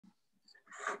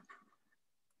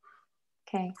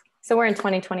Okay, so we're in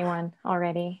 2021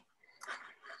 already,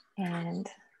 and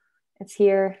it's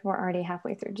here. We're already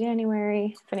halfway through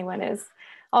January. If anyone is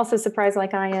also surprised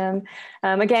like I am.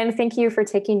 Again, thank you for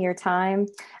taking your time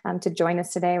to join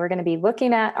us today. We're going to be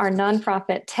looking at our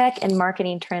nonprofit tech and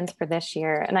marketing trends for this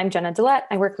year. And I'm Jenna Dillette.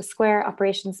 I work with Square,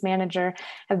 operations manager.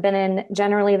 I've been in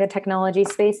generally the technology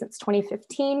space since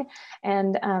 2015.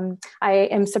 And I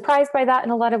am surprised by that in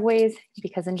a lot of ways,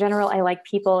 because in general, I like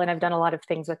people and I've done a lot of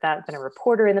things with that. I've been a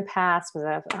reporter in the past, was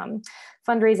a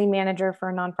fundraising manager for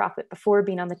a nonprofit before,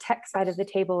 being on the tech side of the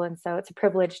table. And so it's a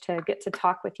privilege to get to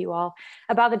talk with you all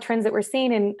about the trends that we're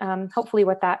seeing and hopefully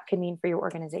what that could mean for your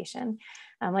organization.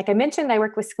 Like I mentioned, I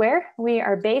work with Square. We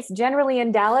are based generally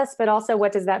in Dallas, but also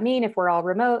what does that mean if we're all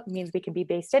remote? It means we can be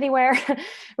based anywhere.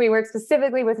 We work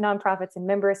specifically with nonprofits and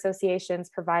member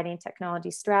associations, providing technology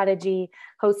strategy,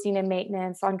 hosting and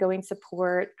maintenance, ongoing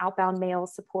support, outbound mail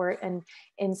support, and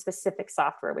in specific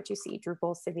software, which you see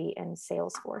Drupal, Civi, and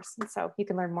Salesforce. And so you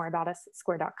can learn more about us at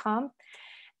square.com.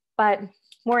 But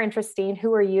more interesting,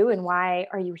 who are you and why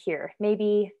are you here?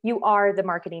 Maybe you are the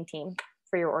marketing team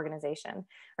for your organization,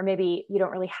 or maybe you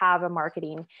don't really have a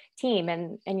marketing team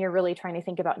and you're really trying to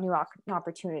think about new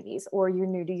opportunities, or you're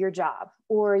new to your job,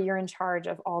 or you're in charge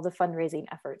of all the fundraising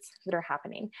efforts that are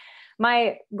happening.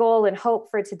 My goal and hope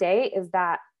for today is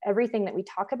that everything that we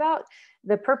talk about,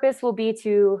 the purpose will be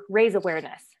to raise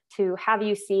awareness, to have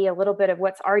you see a little bit of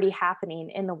what's already happening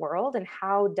in the world and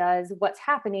how does what's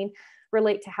happening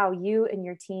relate to how you and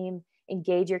your team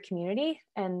engage your community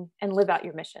and live out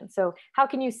your mission. So how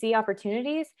can you see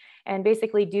opportunities and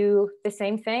basically do the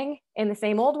same thing in the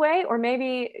same old way, or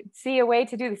maybe see a way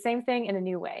to do the same thing in a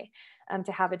new way,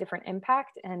 to have a different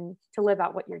impact and to live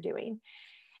out what you're doing.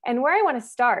 And where I want to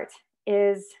start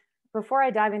is, before I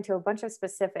dive into a bunch of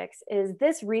specifics, is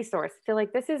this resource. I feel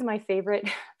like this is my favorite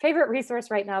resource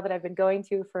right now that I've been going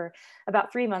to for about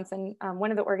 3 months. And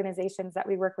one of the organizations that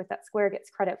we work with at Square gets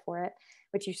credit for it,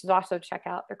 which you should also check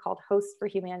out. They're called Hosts for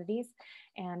Humanities.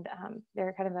 And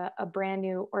they're kind of a brand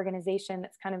new organization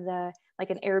that's kind of like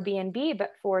an Airbnb,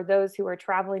 but for those who are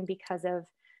traveling because of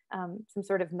some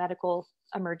sort of medical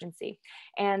emergency.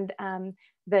 And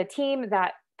the team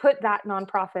that put that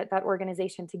nonprofit, that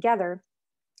organization together,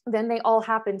 then they all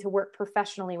happen to work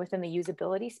professionally within the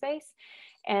usability space.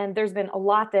 And there's been a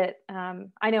lot that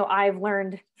I know I've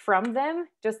learned from them,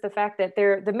 just the fact that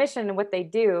the mission and what they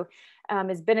do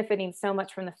is benefiting so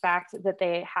much from the fact that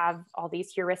they have all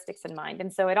these heuristics in mind.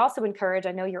 And so I'd also encourage,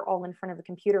 I know you're all in front of a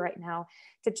computer right now,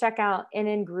 to check out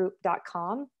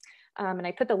nngroup.com. And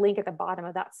I put the link at the bottom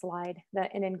of that slide, the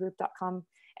nngroup.com,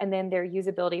 and then their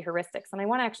usability heuristics. And I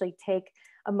want to actually take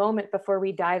a moment before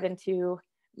we dive into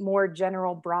more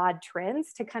general broad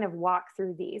trends to kind of walk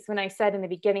through these. When I said in the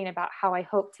beginning about how I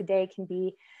hope today can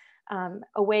be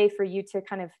a way for you to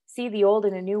kind of see the old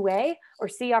in a new way, or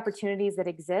see opportunities that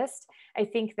exist, I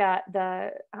think that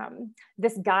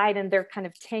this guide and their kind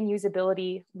of 10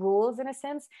 usability rules, in a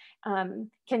sense,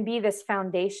 can be this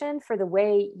foundation for the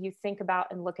way you think about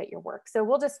and look at your work. So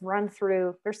we'll just run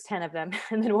through, there's 10 of them,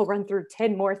 and then we'll run through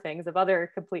 10 more things of other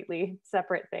completely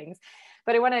separate things.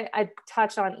 But I want to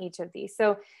touch on each of these.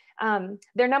 So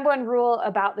their number one rule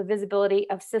about the visibility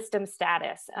of system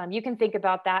status. You can think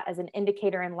about that as an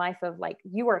indicator in life of, like,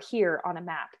 you are here on a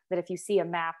map, that if you see a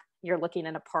map, you're looking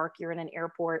in a park, you're in an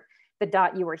airport, the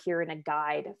dot, you are here in a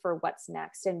guide for what's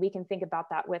next. And we can think about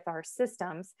that with our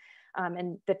systems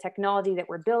and the technology that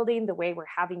we're building, the way we're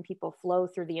having people flow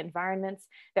through the environments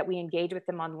that we engage with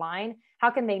them online. How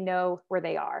can they know where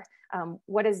they are?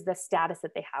 What is the status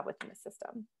that they have within the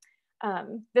system?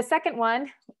 The second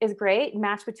one is great,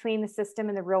 match between the system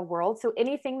and the real world. So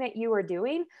anything that you are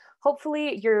doing,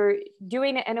 hopefully you're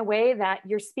doing it in a way that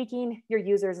you're speaking your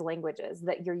users' languages,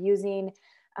 that you're using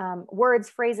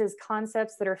words, phrases,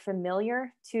 concepts that are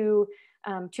familiar to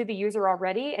the user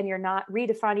already, and you're not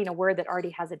redefining a word that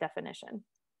already has a definition.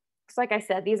 So like I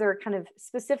said, these are kind of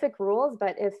specific rules,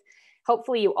 but if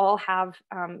hopefully you all have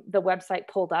the website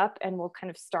pulled up, and we'll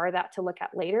kind of star that to look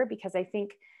at later, because I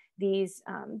think these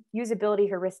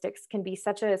usability heuristics can be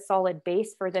such a solid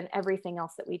base for then everything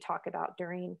else that we talk about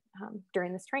during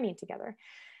this training together.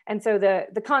 And so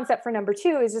the concept for number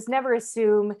 2 is just never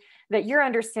assume that your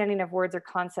understanding of words or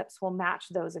concepts will match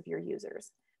those of your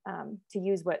users, to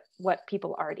use what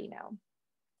people already know.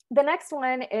 The next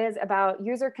one is about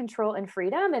user control and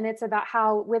freedom. And it's about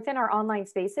how within our online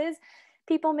spaces,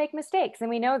 people make mistakes, and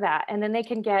we know that, and then they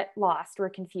can get lost or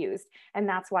confused. And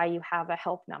that's why you have a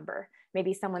help number.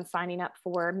 Maybe someone's signing up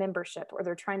for membership, or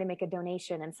they're trying to make a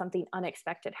donation and something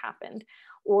unexpected happened,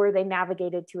 or they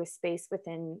navigated to a space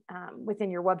within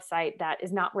your website that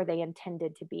is not where they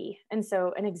intended to be. And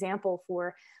so an example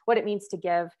for what it means to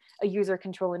give a user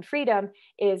control and freedom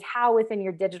is how within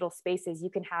your digital spaces you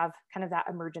can have kind of that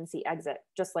emergency exit,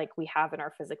 just like we have in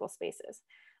our physical spaces.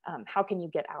 How can you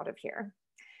get out of here?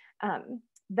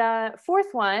 The fourth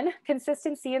one,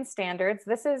 consistency and standards.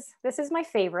 This is my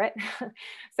favorite.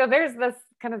 So there's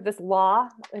this law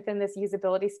within this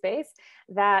usability space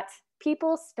that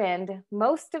people spend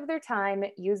most of their time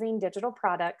using digital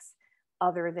products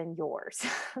other than yours.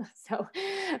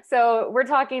 So we're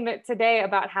talking today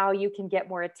about how you can get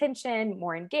more attention,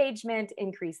 more engagement,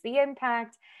 increase the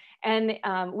impact. And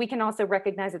we can also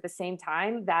recognize at the same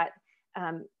time that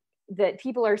that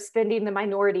people are spending the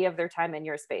minority of their time in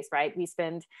your space, right? We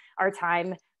spend our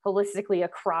time holistically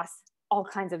across all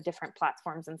kinds of different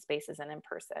platforms and spaces and in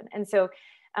person. And so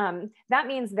that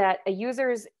means that a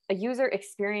user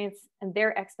experience and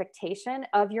their expectation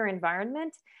of your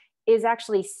environment is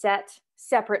actually set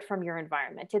separate from your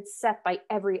environment. It's set by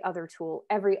every other tool,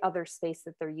 every other space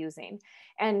that they're using.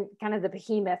 And kind of the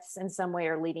behemoths in some way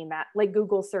are leading that, like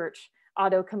Google search,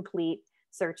 autocomplete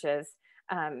searches,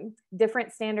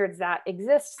 different standards that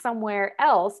exist somewhere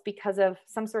else because of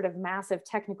some sort of massive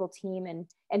technical team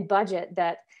and budget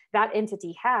that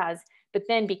entity has. But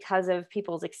then because of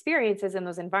people's experiences in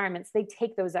those environments, they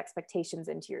take those expectations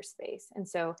into your space. And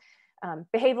so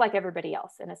behave like everybody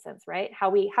else in a sense, right? How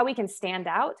we can stand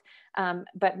out,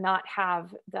 but not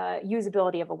have the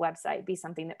usability of a website be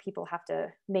something that people have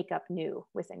to make up new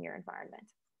within your environment.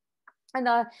 And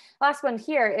the last one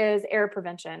here is error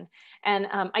prevention. And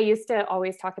I used to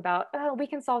always talk about, oh, we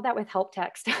can solve that with help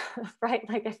text, right?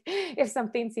 Like if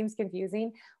something seems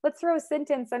confusing, let's throw a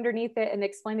sentence underneath it and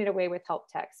explain it away with help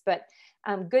text. But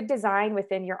good design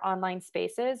within your online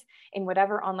spaces, in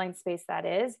whatever online space that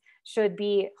is, should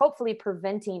be hopefully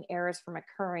preventing errors from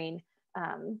occurring.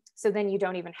 So then you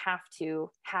don't even have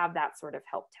to have that sort of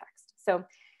help text. So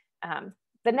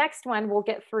the next one, we'll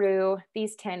get through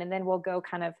these 10 and then we'll go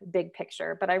kind of big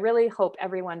picture. But I really hope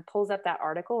everyone pulls up that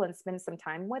article and spends some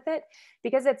time with it,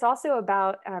 because it's also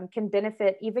about, can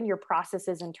benefit even your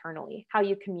processes internally, how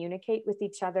you communicate with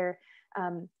each other.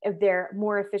 If there are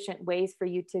more efficient ways for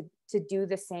you to do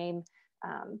the same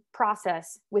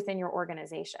process within your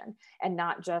organization, and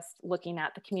not just looking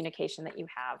at the communication that you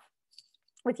have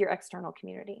with your external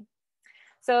community.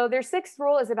 So their sixth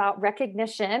rule is about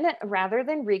recognition rather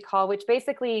than recall, which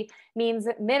basically means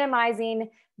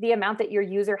minimizing the amount that your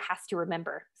user has to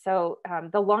remember. So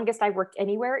the longest I've worked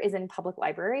anywhere is in public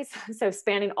libraries, so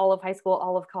spanning all of high school,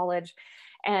 all of college.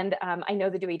 And I know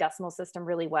the Dewey Decimal System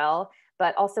really well,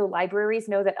 but also libraries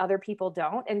know that other people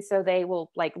don't. And so they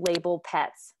will like label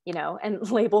pets, you know,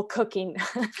 and label cooking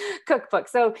cookbooks.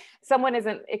 So someone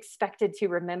isn't expected to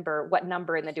remember what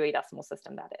number in the Dewey Decimal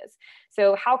System that is.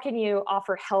 So how can you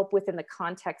offer help within the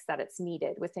context that it's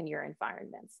needed within your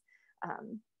environments?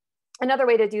 Another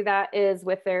way to do that is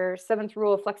with their seventh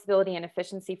rule of flexibility and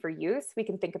efficiency for use. We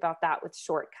can think about that with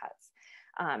shortcuts.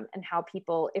 And how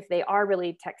people, if they are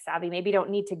really tech savvy, maybe don't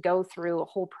need to go through a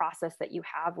whole process that you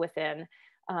have within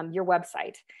your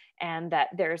website, and that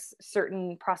there's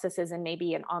certain processes in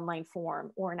maybe an online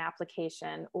form or an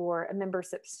application or a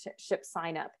membership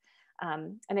sign up.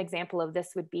 An example of this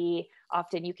would be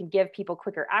often you can give people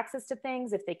quicker access to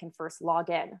things if they can first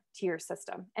log in to your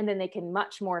system, and then they can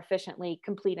much more efficiently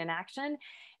complete an action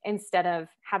instead of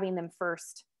having them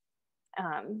first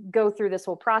go through this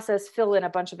whole process, fill in a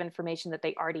bunch of information that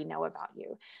they already know about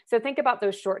you. So think about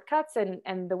those shortcuts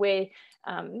and the way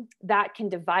that can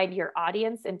divide your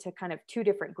audience into kind of two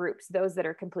different groups, those that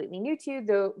are completely new to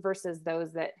you versus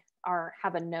those that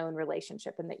have a known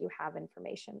relationship and that you have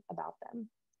information about them.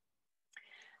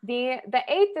 The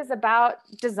eighth is about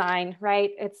design,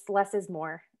 right? It's less is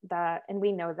more, and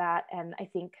we know that. And I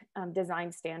think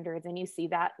design standards, and you see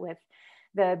that with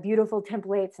the beautiful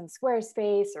templates in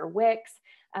Squarespace or Wix,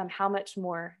 how much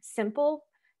more simple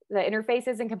the interface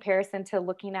is in comparison to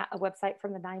looking at a website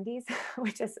from the 90s,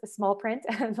 which is a small print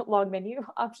and long menu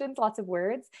options, lots of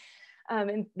words.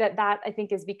 And that I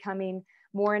think is becoming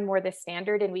more and more the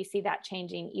standard. And we see that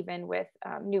changing even with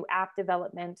new app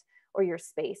development or your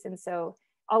space. And so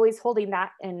always holding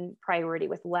that in priority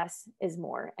with less is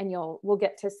more. And we'll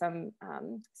get to some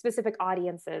specific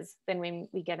audiences then when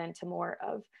we get into more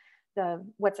of the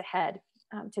what's ahead,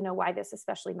 to know why this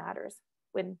especially matters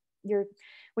when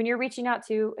you're reaching out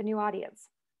to a new audience.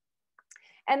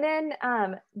 And then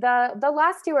the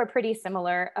last two are pretty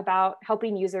similar about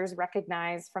helping users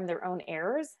recognize from their own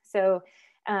errors. So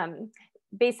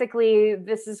basically,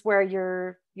 this is where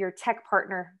your tech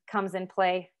partner comes in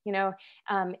play. You know,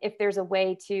 if there's a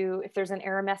way to, if there's an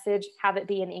error message, have it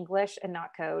be in English and not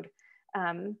code.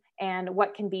 And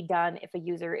what can be done if a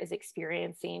user is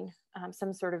experiencing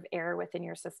some sort of error within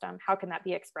your system? How can that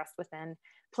be expressed within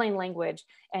plain language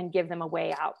and give them a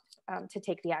way out to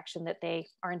take the action that they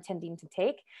are intending to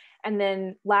take? And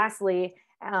then lastly,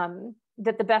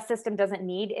 that the best system doesn't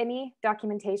need any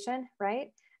documentation,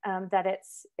 right? That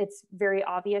it's very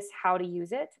obvious how to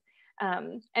use it.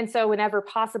 And so whenever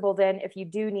possible, then if you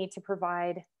do need to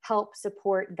provide help,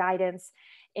 support, guidance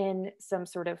in some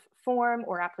sort of form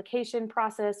or application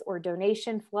process or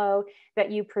donation flow,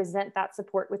 that you present that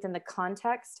support within the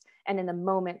context and in the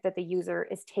moment that the user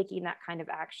is taking that kind of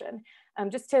action,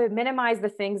 just to minimize the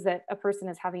things that a person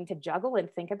is having to juggle and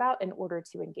think about in order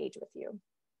to engage with you.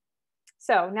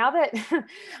 So now that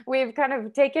we've kind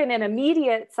of taken an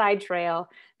immediate side trail,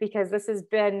 because this has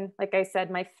been, like I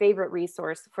said, my favorite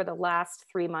resource for the last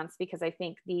 3 months, because I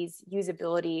think these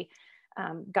usability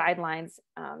guidelines,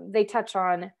 they touch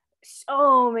on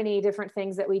so many different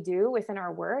things that we do within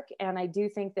our work. And I do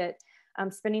think that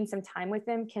spending some time with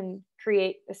them can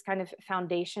create this kind of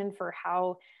foundation for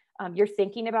how you're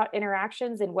thinking about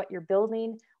interactions and what you're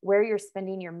building, where you're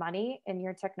spending your money and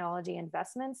your technology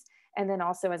investments, and then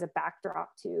also as a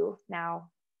backdrop to now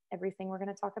everything we're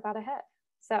going to talk about ahead.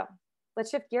 So let's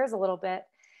shift gears a little bit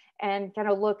and kind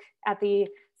of look at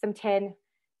some 10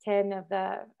 of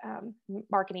the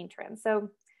marketing trends. So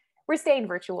we're staying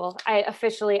virtual. I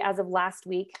officially, as of last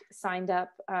week, signed up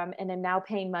and am now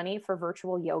paying money for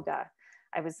virtual yoga.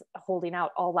 I was holding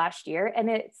out all last year, and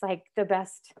it's like the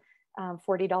best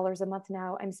 $40 a month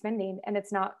now I'm spending, and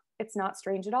it's not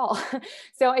strange at all.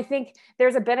 So I think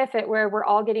there's a benefit where we're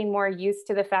all getting more used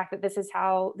to the fact that this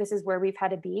is where we've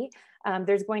had to be.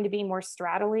 There's going to be more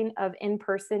straddling of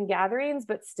in-person gatherings,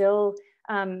 but still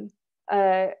an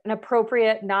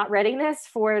appropriate not readiness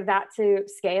for that to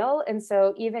scale. And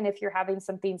so even if you're having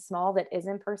something small that is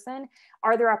in person,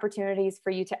 are there opportunities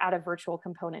for you to add a virtual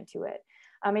component to it?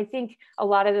 I think a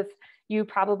lot of you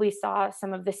probably saw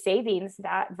some of the savings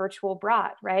that virtual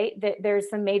brought, right? That there's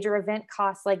some major event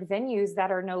costs like venues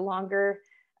that are no longer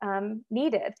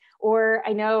needed. Or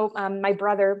I know my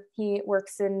brother, he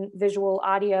works in visual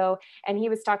audio, and he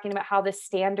was talking about how the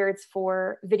standards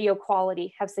for video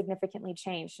quality have significantly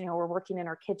changed. You know, we're working in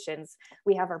our kitchens,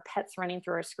 we have our pets running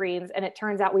through our screens, and it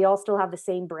turns out we all still have the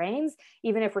same brains,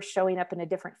 even if we're showing up in a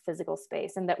different physical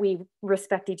space, and that we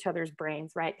respect each other's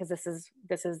brains, right? Because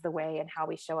this is the way and how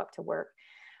we show up to work.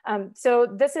 So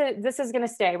this is going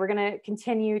to stay. We're going to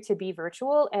continue to be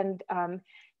virtual, and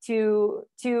to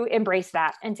embrace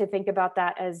that and to think about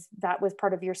that as that was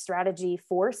part of your strategy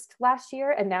forced last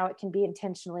year, and now it can be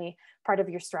intentionally part of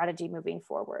your strategy moving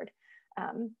forward.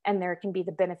 And there can be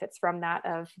the benefits from that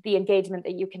of the engagement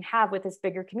that you can have with this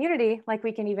bigger community, like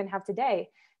we can even have today,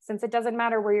 since it doesn't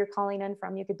matter where you're calling in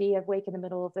from. You could be awake in the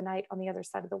middle of the night on the other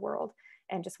side of the world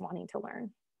and just wanting to learn.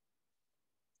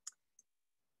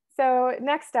 So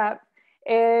next up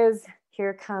is,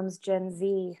 here comes Gen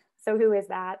Z. So who is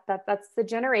that? That's the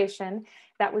generation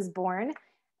that was born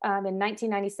in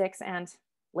 1996 and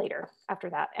later after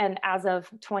that. And as of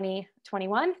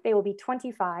 2021, they will be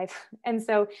 25. And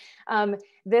so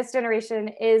this generation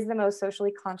is the most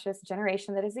socially conscious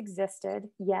generation that has existed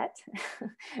yet.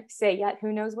 Say yet,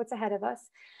 who knows what's ahead of us.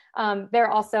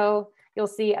 They're also, you'll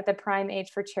see, at the prime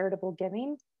age for charitable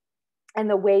giving and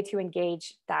the way to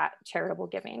engage that charitable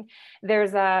giving.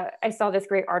 I saw this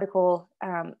great article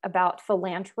about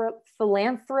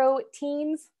philanthro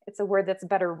teens. It's a word that's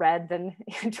better read than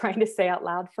trying to say out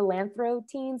loud. Philanthro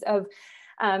teens, of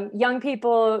young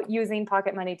people using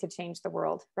pocket money to change the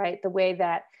world, right? The way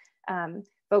that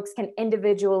folks can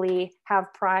individually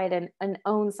have pride and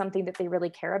own something that they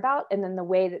really care about, and then the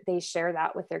way that they share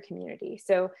that with their community.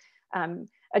 So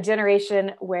a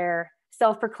generation where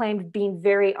self-proclaimed being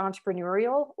very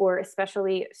entrepreneurial, or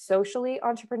especially socially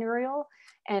entrepreneurial,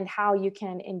 and how you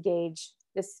can engage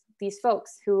these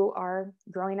folks who are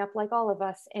growing up like all of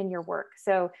us in your work.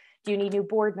 So do you need new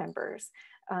board members?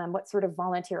 What sort of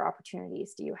volunteer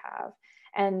opportunities do you have?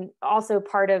 And also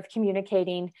part of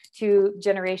communicating to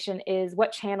generation is,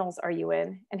 what channels are you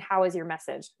in and how is your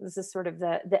message? This is sort of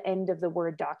the end of the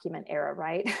Word document era,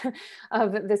 right?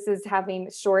 This is having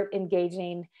short,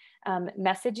 engaging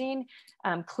messaging,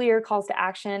 clear calls to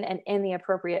action, and in the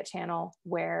appropriate channel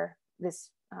where this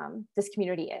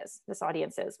community is, this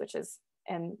audience is, which is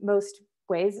in most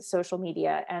ways social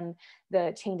media and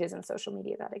the changes in social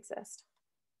media that exist.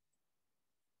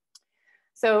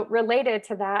 So related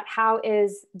to that, how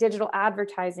is digital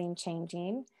advertising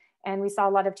changing? And we saw a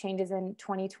lot of changes in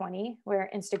 2020 where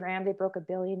Instagram, they broke 1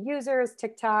 billion users.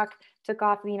 TikTok took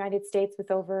off in the United States with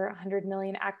over 100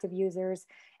 million active users.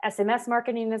 SMS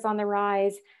marketing is on the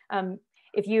rise.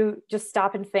 If you just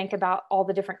stop and think about all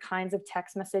the different kinds of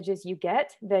text messages you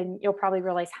get, then you'll probably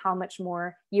realize how much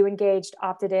more you engaged,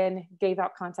 opted in, gave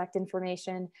out contact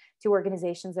information to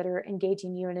organizations that are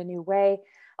engaging you in a new way.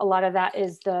 A lot of that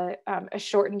is a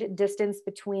shortened distance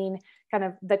between kind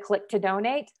of the click to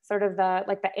donate, sort of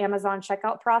like the Amazon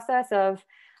checkout process of,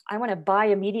 I want to buy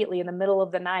immediately in the middle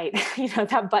of the night.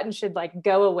 That button should like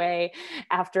go away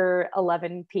after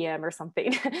 11 p.m. or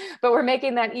something. But we're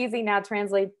making that easy now,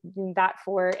 translating that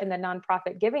for in the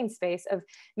nonprofit giving space of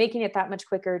making it that much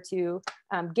quicker to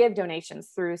give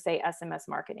donations through, say, SMS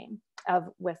marketing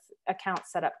with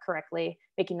accounts set up correctly,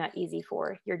 making that easy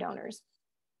for your donors.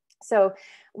 So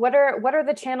what are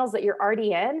the channels that you're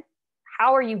already in?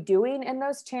 How are you doing in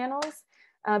those channels?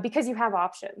 Because you have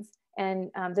options.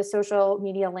 And the social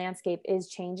media landscape is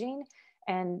changing,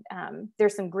 and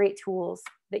there's some great tools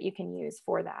that you can use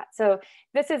for that. So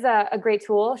this is a great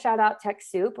tool, shout out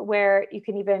TechSoup, where you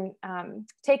can even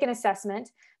take an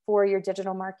assessment for your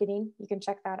digital marketing. You can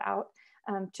check that out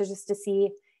to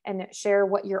see and share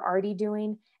what you're already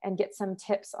doing and get some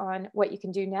tips on what you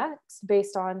can do next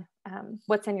based on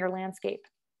what's in your landscape.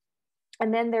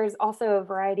 And then there's also a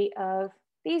variety of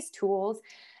these tools.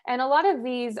 And a lot of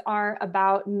these are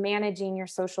about managing your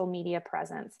social media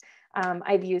presence.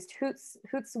 I've used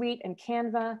Hootsuite and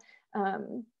Canva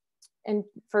and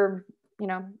for,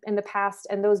 in the past,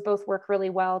 and those both work really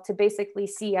well to basically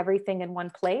see everything in one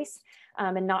place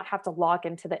and not have to log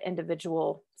into the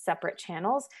individual separate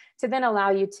channels, to then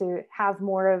allow you to have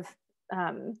more of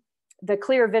the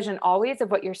clear vision always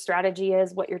of what your strategy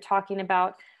is, what you're talking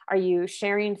about. Are you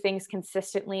sharing things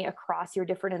consistently across your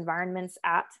different environments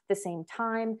at the same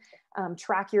time?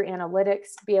 Track your analytics,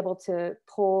 be able to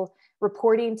pull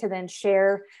reporting to then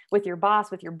share with your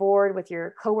boss, with your board, with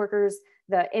your coworkers,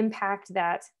 the impact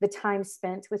that the time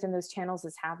spent within those channels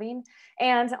is having.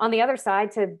 And on the other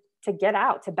side, to get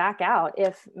out, to back out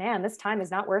if, man, this time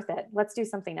is not worth it. Let's do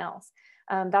something else.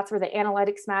 That's where the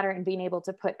analytics matter, and being able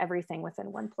to put everything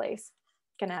within one place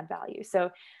can add value. So,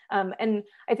 and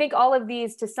I think all of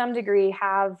these to some degree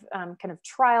have kind of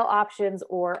trial options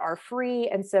or are free.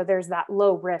 And so there's that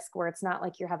low risk where it's not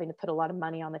like you're having to put a lot of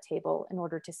money on the table in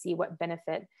order to see what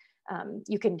benefit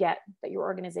you can get, that your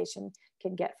organization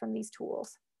can get from these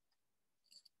tools.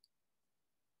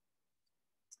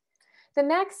 The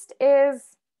next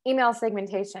is email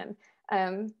segmentation.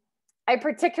 I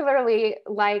particularly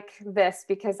like this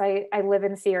because I live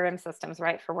in CRM systems,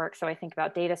 right, for work. So I think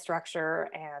about data structure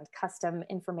and custom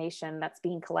information that's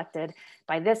being collected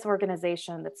by this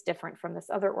organization that's different from this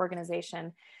other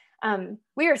organization.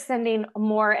 We are sending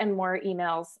more and more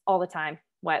emails all the time.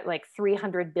 Like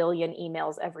 300 billion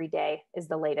emails every day is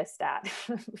the latest stat.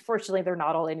 Fortunately, they're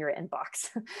not all in your inbox,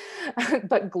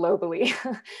 but globally.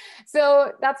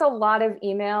 So that's a lot of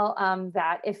email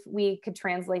that if we could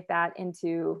translate that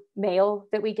into mail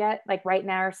that we get, like right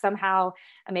now, somehow,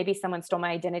 maybe someone stole my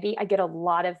identity. I get a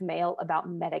lot of mail about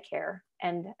Medicare.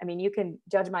 And I mean, you can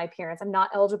judge my appearance. I'm not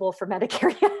eligible for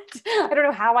Medicare yet. I don't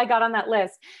know how I got on that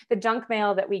list. The junk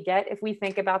mail that we get, if we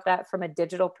think about that from a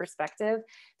digital perspective,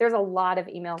 there's a lot of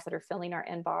emails that are filling our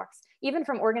inbox, even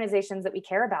from organizations that we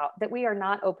care about, that we are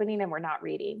not opening and we're not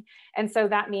reading. And so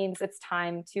that means it's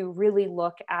time to really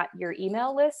look at your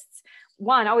email lists.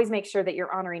 One, always make sure that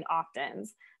you're honoring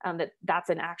opt-ins,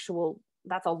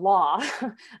 that's a law,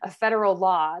 a federal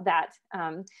law that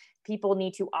people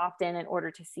need to opt in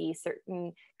order to see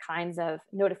certain kinds of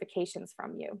notifications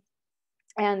from you.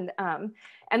 And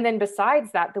then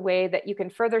besides that, the way that you can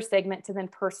further segment to then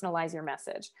personalize your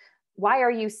message. Why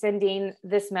are you sending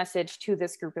this message to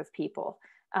this group of people?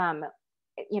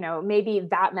 Maybe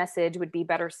that message would be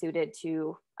better suited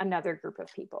to another group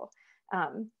of people.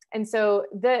 And so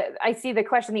I see the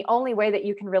question, the only way that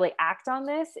you can really act on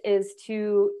this is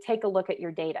to take a look at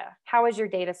your data. How is your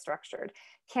data structured?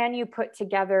 Can you put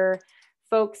together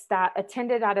folks that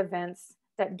attended at events,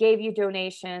 that gave you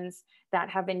donations, that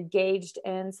have engaged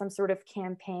in some sort of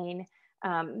campaign,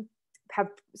 have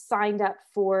signed up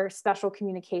for special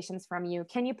communications from you?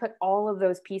 Can you put all of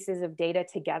those pieces of data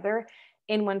together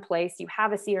in one place? You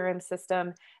have a CRM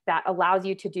system that allows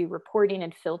you to do reporting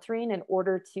and filtering in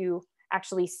order to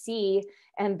actually see,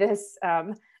 and this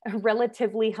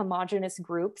relatively homogenous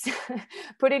groups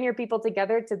putting your people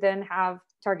together to then have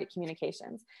target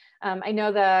communications. I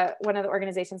know one of the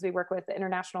organizations we work with, the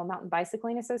International Mountain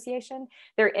Bicycling Association,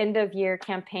 their end of year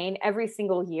campaign, every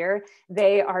single year,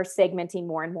 they are segmenting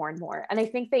more and more and more. And I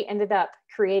think they ended up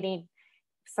creating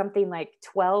something like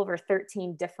 12 or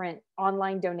 13 different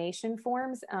online donation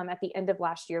forms at the end of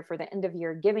last year for the end of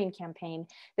year giving campaign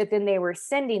that then they were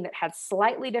sending, that had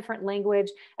slightly different language,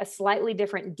 a slightly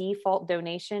different default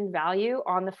donation value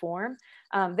on the form,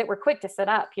 that were quick to set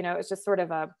up. You know, it's just sort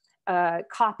of a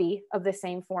copy of the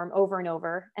same form over and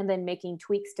over, and then making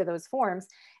tweaks to those forms,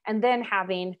 and then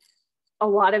having a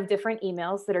lot of different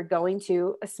emails that are going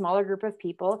to a smaller group of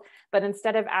people. But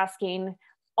instead of asking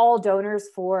all donors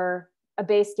for a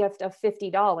base gift of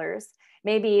 $50,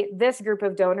 maybe this group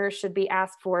of donors should be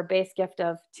asked for a base gift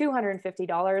of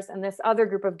 $250, and this other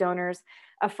group of donors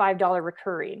a $5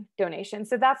 recurring donation.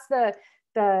 So that's the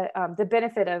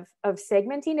benefit of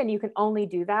segmenting, and you can only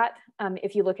do that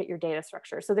if you look at your data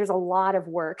structure. So there's a lot of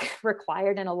work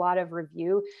required and a lot of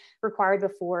review required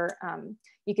before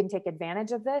you can take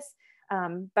advantage of this.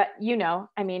 But you know,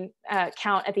 I mean,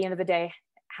 count at the end of the day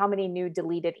how many new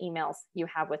deleted emails you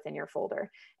have within your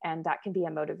folder, and that can be a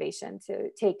motivation to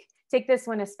take this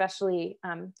one especially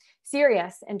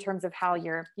serious in terms of how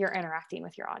you're interacting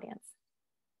with your audience.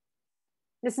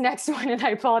 This next one, and I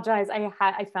apologize,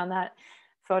 I found that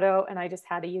photo and I just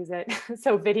had to use it.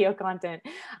 So video content.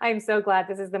 I'm so glad.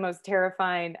 This is the most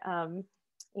terrifying,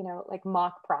 you know, like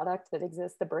mock product that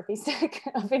exists, the birthday stick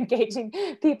of engaging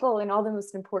people in all the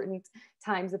most important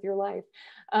times of your life.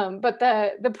 But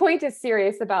the point is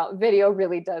serious about video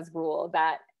really does rule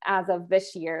that as of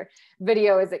this year,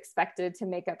 video is expected to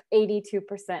make up 82%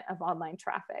 of online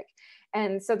traffic.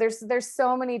 And so there's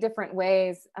so many different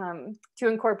ways to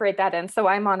incorporate that in. So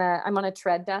I'm on a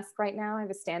tread desk right now. I have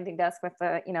a standing desk with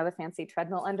the, you know, the fancy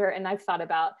treadmill under, and I've thought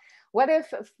about what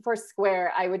if for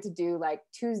Square I would do like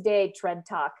Tuesday tread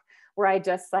talk, where I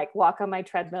just like walk on my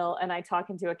treadmill and I talk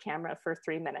into a camera for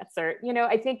 3 minutes. Or, you know,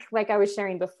 I think like I was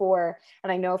sharing before,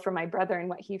 and I know from my brother and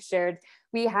what he shared,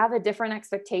 we have a different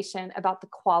expectation about the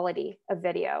quality of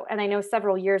video. And I know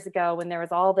several years ago when there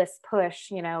was all this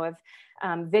push, you know, of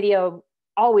video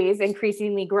always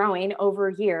increasingly growing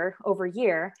year over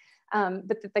year,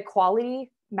 but the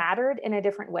quality mattered in a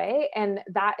different way. And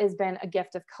that has been a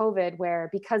gift of COVID, where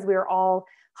because we were all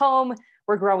home,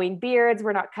 we're growing beards,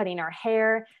 we're not cutting our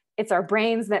hair, it's our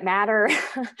brains that matter,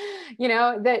 you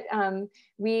know, that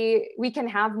we can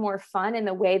have more fun in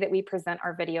the way that we present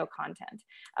our video content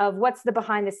of what's the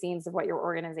behind the scenes of what your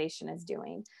organization is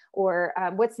doing, or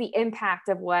what's the impact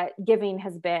of what giving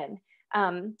has been.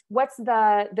 What's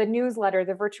the newsletter,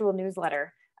 the virtual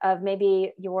newsletter of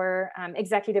maybe your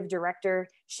executive director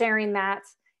sharing that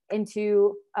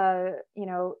into a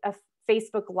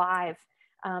Facebook Live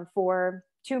for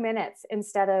 2 minutes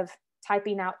instead of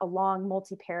typing out a long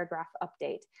multi-paragraph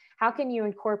update? How can you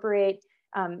incorporate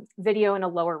video in a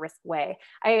lower risk way?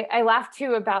 I laugh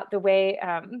too about the way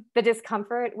the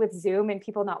discomfort with Zoom and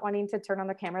people not wanting to turn on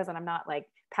their cameras. And I'm not like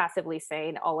passively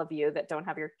saying all of you that don't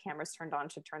have your cameras turned on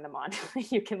should turn them on.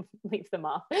 You can leave them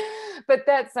off. But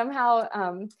that somehow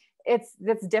it's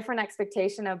this different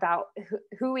expectation about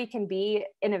who we can be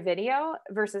in a video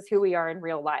versus who we are in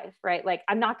real life, right? Like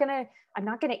I'm not gonna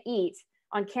eat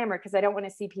on camera because I don't want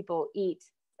to see people eat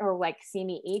or like see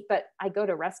me eat, but I go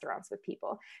to restaurants with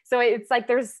people. So it's like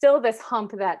there's still this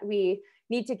hump that we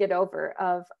need to get over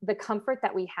of the comfort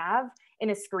that we have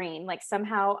in a screen. Like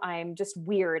somehow I'm just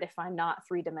weird if I'm not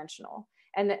 3-dimensional.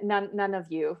 And none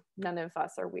of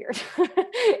us are weird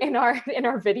in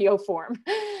our video form.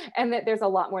 And that there's a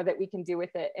lot more that we can do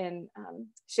with it in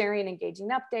sharing engaging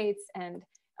updates and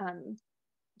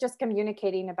just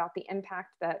communicating about the impact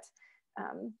that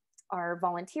our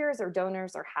volunteers or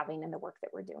donors are having in the work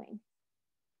that we're doing.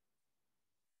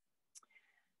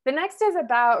 The next is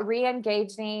about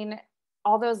re-engaging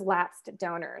all those lapsed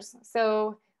donors.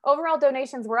 So overall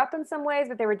donations were up in some ways,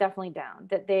 but they were definitely down.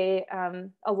 That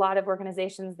a lot of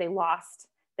organizations, they lost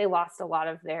a lot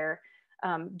of their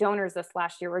donors this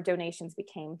last year, where donations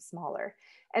became smaller.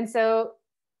 And so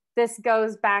this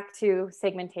goes back to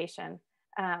segmentation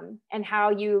and how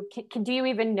you do you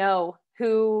even know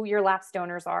who your lapsed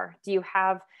donors are? Do you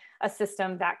have a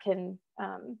system that can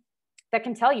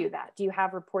tell you that? Do you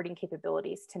have reporting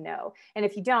capabilities to know? And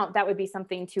if you don't, that would be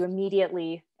something to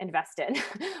immediately invest in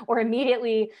or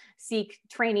immediately seek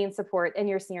training support in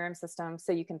your CRM system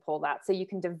so you can pull that. So you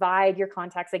can divide your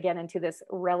contacts again into this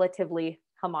relatively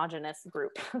homogeneous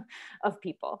group of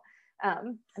people.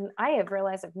 And I have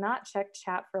realized I've not checked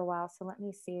chat for a while, so let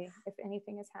me see if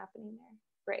anything is happening there.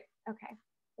 Great. Okay.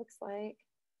 Looks like,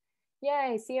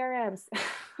 yay, CRMs.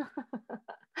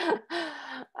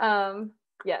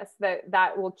 Yes,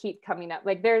 that will keep coming up.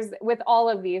 Like with all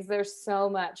of these, there's so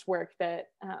much work that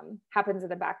happens in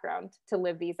the background to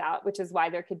live these out, which is why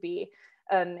there could be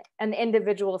an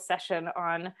individual session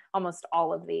on almost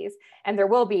all of these. And there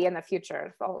will be in the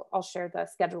future. I'll share the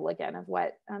schedule again of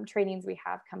what trainings we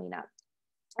have coming up.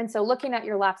 And so looking at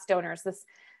your lapsed donors, this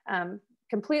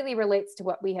completely relates to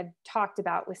what we had talked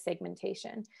about with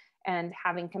segmentation and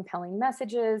having compelling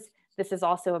messages. This is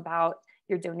also about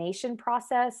your donation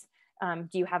process.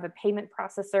 Do you have a payment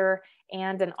processor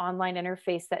and an online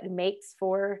interface that makes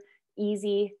for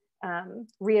easy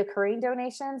reoccurring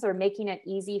donations, or making it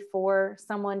easy for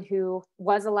someone who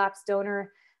was a lapsed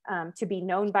donor to be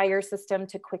known by your system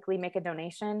to quickly make a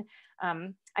donation?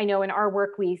 I know in our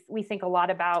work, we think a lot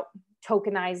about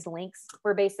tokenized links,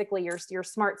 where basically your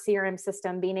smart CRM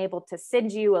system being able to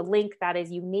send you a link that is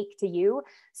unique to you.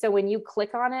 So when you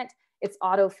click on it, it's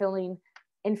auto-filling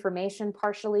information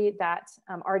partially that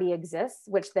already exists,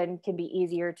 which then can be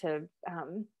easier to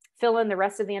fill in the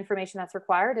rest of the information that's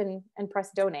required and press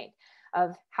donate.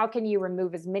 Of how can you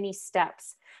remove as many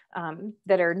steps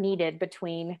that are needed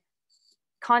between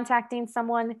contacting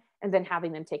someone and then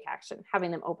having them take action,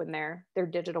 having them open their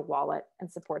digital wallet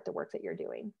and support the work that you're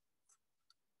doing.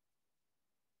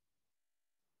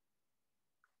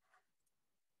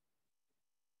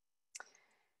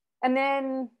 And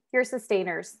then your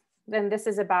sustainers. Then this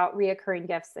is about reoccurring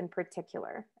gifts in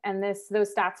particular. And those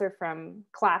stats are from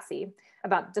Classy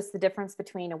about just the difference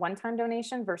between a one-time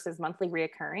donation versus monthly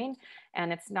reoccurring.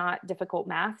 And it's not difficult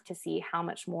math to see how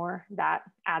much more that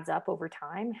adds up over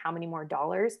time, how many more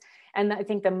dollars. And I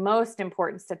think the most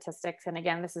important statistics, and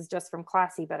again, this is just from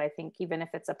Classy, but I think even if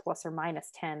it's a plus or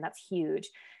minus 10, that's huge.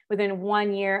 Within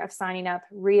 1 year of signing up,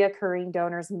 reoccurring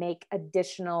donors make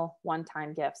additional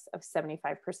one-time gifts of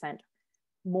 75%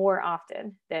 more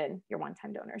often than your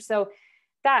one-time donors. So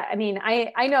that, I mean,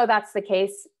 I know that's the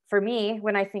case for me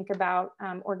when I think about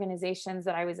organizations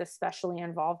that I was especially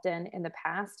involved in the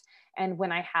past. And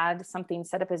when I had something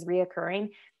set up as reoccurring,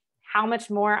 how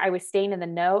much more I was staying in the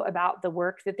know about the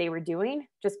work that they were doing,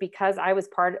 just because I was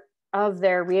part of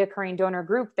their reoccurring donor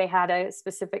group. They had a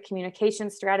specific communication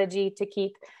strategy to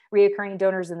keep reoccurring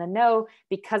donors in the know.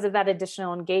 Because of that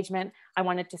additional engagement, I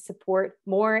wanted to support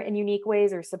more in unique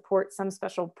ways, or support some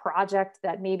special project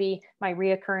that maybe my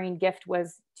reoccurring gift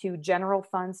was to general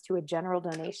funds, to a general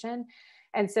donation.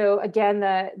 And so again,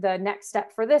 the next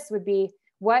step for this would be,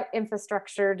 what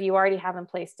infrastructure do you already have in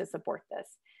place to support this?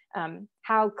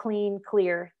 How clean,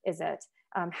 clear is it?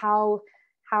 How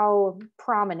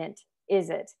prominent is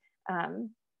it?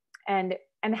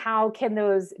 And how can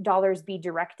those dollars be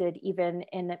directed, even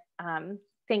in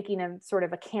thinking of sort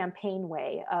of a campaign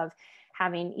way of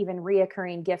having even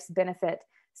reoccurring gifts benefit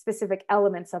specific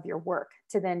elements of your work,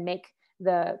 to then make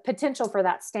the potential for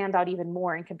that stand out even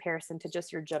more in comparison to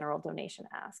just your general donation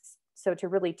asks. So to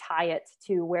really tie it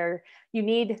to where you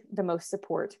need the most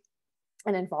support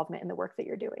and involvement in the work that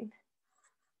you're doing.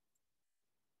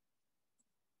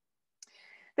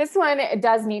 This one, it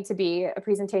does need to be a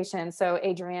presentation. So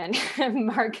Adrienne,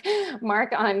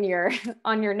 mark on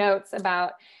your notes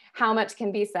about how much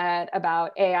can be said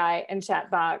about AI and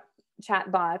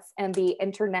chatbots and the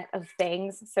Internet of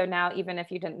Things. So now, even if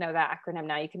you didn't know that acronym,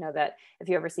 now you can know that if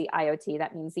you ever see IoT,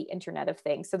 that means the Internet of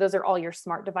Things. So those are all your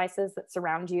smart devices that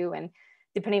surround you, and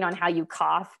depending on how you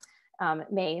cough,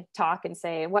 may talk and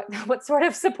say, what sort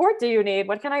of support do you need?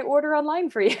 What can I order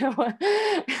online for you?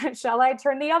 Shall I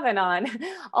turn the oven on?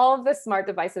 All of the smart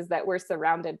devices that we're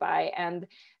surrounded by, and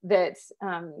that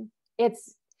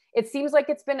it seems like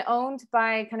it's been owned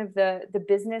by kind of the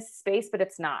business space, but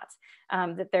it's not.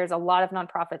 That there's a lot of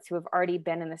nonprofits who have already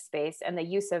been in the space, and the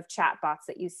use of chatbots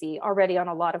that you see already on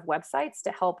a lot of websites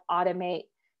to help automate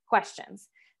questions,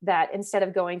 that instead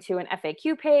of going to an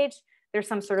FAQ page, there's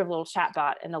some sort of little chat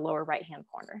bot in the lower right-hand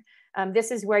corner.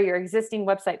 This is where your existing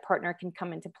website partner can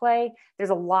come into play.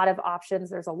 There's a lot of options.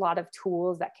 There's a lot of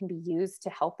tools that can be used to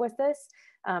help with this.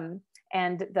 And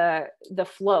the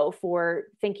flow for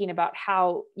thinking about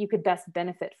how you could best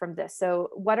benefit from this. So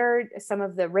what are some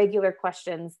of the regular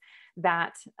questions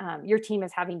that your team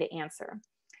is having to answer?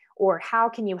 Or how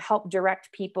can you help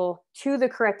direct people to the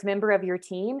correct member of your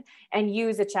team and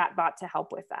use a chat bot to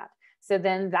help with that? So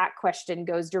then that question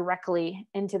goes directly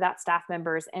into that staff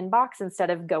member's inbox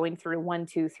instead of going through 1,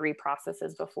 2, 3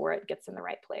 processes before it gets in the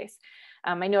right place.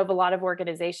 I know of a lot of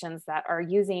organizations that are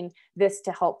using this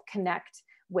to help connect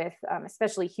with,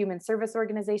 especially human service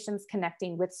organizations,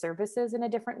 connecting with services in a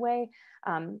different way,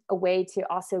 a way to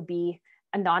also be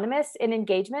anonymous in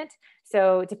engagement.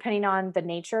 So depending on the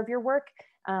nature of your work,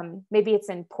 Maybe it's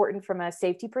important from a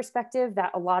safety perspective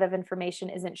that a lot of information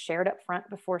isn't shared up front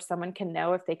before someone can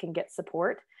know if they can get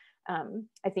support.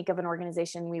 I think of an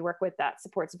organization we work with that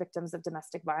supports victims of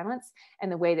domestic violence,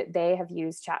 and the way that they have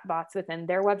used chatbots within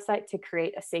their website to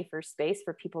create a safer space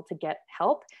for people to get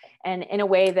help, and in a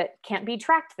way that can't be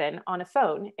tracked then on a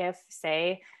phone if,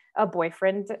 say, a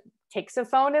boyfriend takes a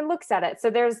phone and looks at it. So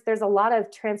there's a lot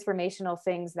of transformational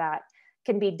things that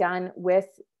can be done with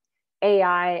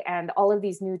AI and all of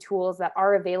these new tools that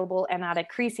are available and at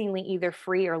increasingly either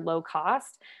free or low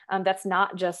cost. That's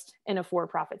not just in a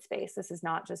for-profit space. This is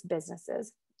not just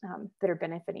businesses that are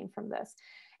benefiting from this.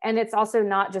 And it's also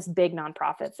not just big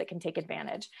nonprofits that can take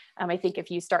advantage. I think if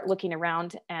you start looking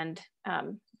around and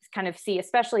kind of see,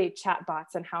 especially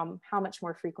chatbots and how much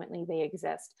more frequently they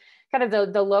exist, kind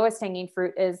of the lowest hanging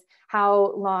fruit is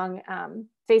how long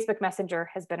Facebook Messenger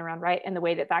has been around, right? And the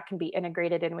way that that can be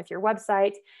integrated in with your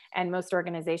website, and most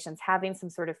organizations having some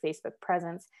sort of Facebook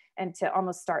presence, and to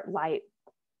almost start light.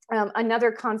 Another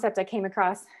concept I came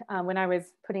across when I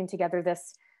was putting together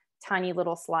this tiny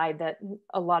little slide that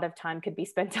a lot of time could be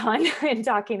spent on and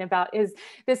talking about is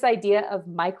this idea of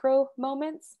micro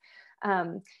moments.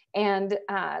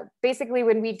 Basically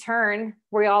when we turn,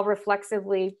 we all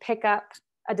reflexively pick up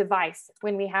a device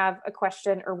when we have a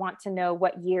question or want to know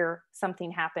what year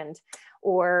something happened,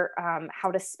 or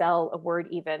how to spell a word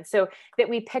even. So that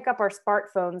we pick up our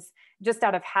smartphones just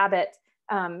out of habit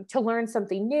to learn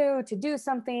something new, to do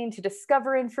something, to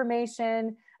discover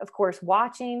information, of course,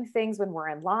 watching things when we're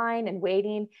in line and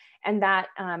waiting. And that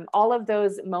all of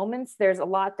those moments, there's a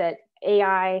lot that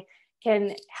AI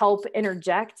can help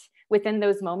interject within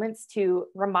those moments to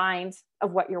remind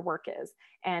of what your work is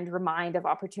and remind of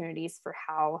opportunities for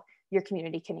how your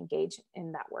community can engage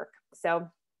in that work. So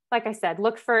like I said,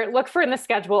 look for in the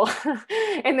schedule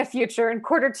in the future. In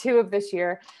Q2 of this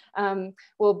year,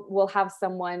 we'll have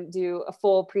someone do a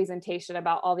full presentation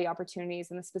about all the opportunities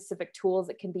and the specific tools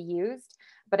that can be used.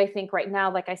 But I think right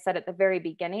now, like I said at the very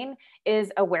beginning, is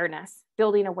awareness,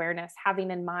 building awareness,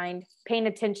 having in mind, paying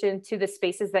attention to the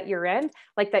spaces that you're in,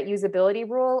 like that usability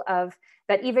rule of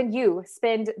that even you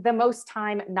spend the most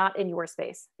time not in your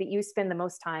space, that you spend the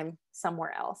most time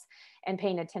somewhere else, and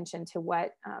paying attention to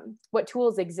what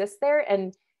tools exist there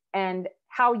and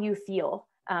how you feel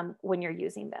when you're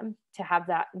using them, to have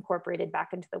that incorporated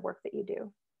back into the work that you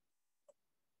do.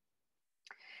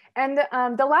 And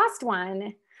the last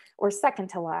one, or second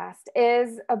to last,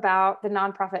 is about the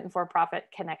nonprofit and for-profit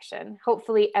connection.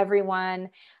 Hopefully everyone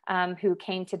who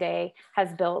came today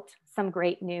has built some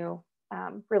great new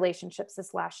relationships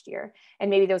this last year. And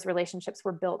maybe those relationships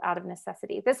were built out of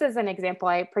necessity. This is an example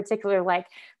I particularly like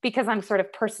because I'm sort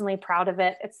of personally proud of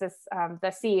it. It's this,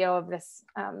 the CEO of this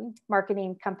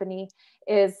marketing company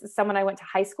is someone I went to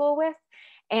high school with.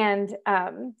 And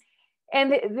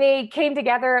they came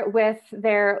together with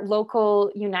their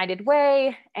local United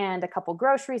Way and a couple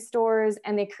grocery stores,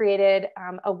 and they created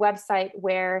a website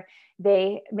where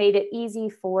they made it easy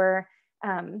for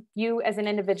you as an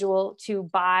individual to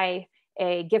buy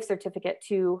a gift certificate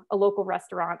to a local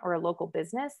restaurant or a local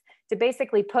business, to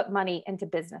basically put money into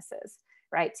businesses,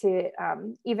 right? To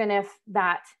even if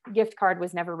that gift card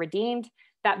was never redeemed,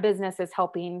 that business is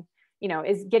helping,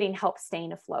 is getting help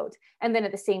staying afloat. And then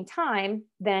at the same time,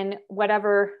 then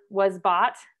whatever was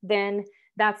bought, then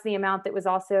that's the amount that was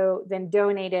also then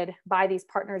donated by these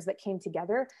partners that came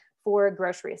together for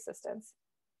grocery assistance.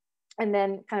 And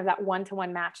then kind of that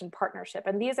one-to-one match and partnership.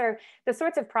 And these are the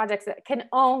sorts of projects that can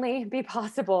only be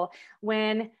possible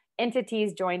when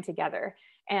entities join together.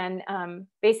 And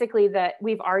basically that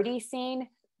we've already seen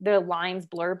the lines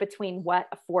blur between what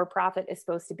a for-profit is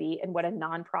supposed to be and what a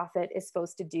nonprofit is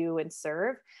supposed to do and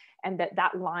serve, and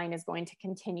that line is going to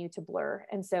continue to blur.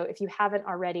 And so if you haven't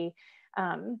already,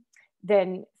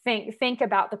 then think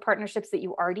about the partnerships that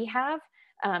you already have.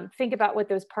 Think about what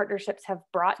those partnerships have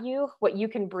brought you, what you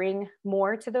can bring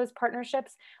more to those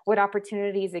partnerships, what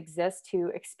opportunities exist to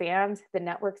expand the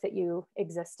network that you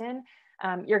exist in.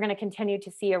 You're going to continue to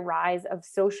see a rise of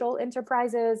social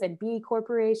enterprises and B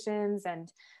corporations,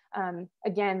 and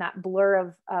again, that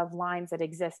blur of lines that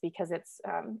exist because it's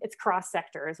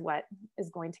cross-sector is what is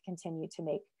going to continue to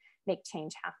make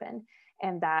change happen.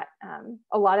 And that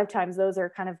a lot of times those are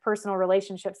kind of personal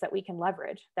relationships that we can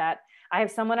leverage, that I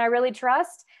have someone I really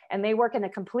trust and they work in a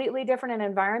completely different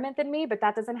environment than me, but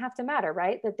that doesn't have to matter,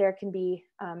 right? That there can be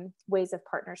ways of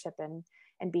partnership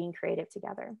and being creative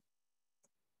together.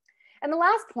 And the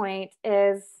last point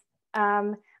is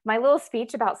my little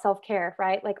speech about self-care,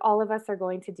 right? Like all of us are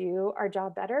going to do our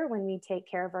job better when we take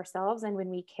care of ourselves and when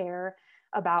we care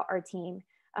about our team.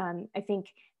 I think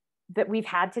that we've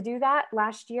had to do that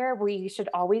last year. We should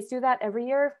always do that every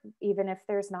year, even if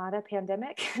there's not a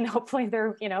pandemic, and hopefully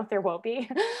there won't be.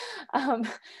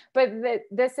 But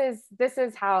this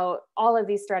is how all of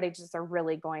these strategies are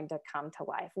really going to come to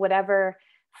life. Whatever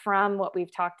from what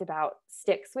we've talked about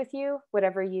sticks with you,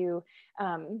 whatever you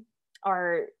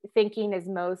are thinking is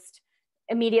most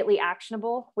immediately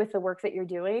actionable with the work that you're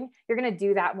doing, you're going to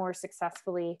do that more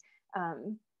successfully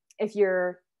if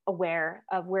you're aware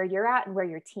of where you're at and where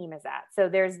your team is at. So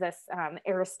there's this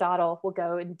Aristotle will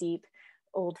go in deep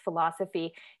old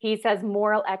philosophy. He says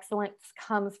moral excellence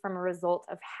comes from a result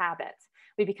of habit.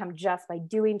 We become just by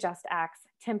doing just acts,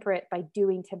 temperate by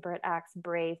doing temperate acts,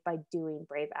 brave by doing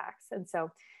brave acts. And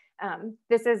so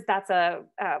that's a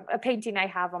painting I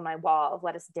have on my wall of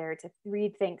let us dare to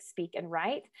read, think, speak, and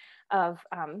write, of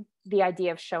the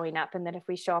idea of showing up. And then if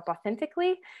we show up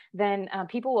authentically, then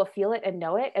people will feel it and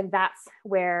know it. And that's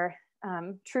where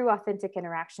true authentic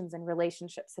interactions and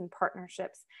relationships and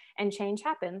partnerships and change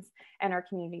happens, and our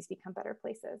communities become better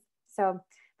places. So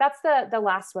that's the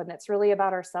last one. That's really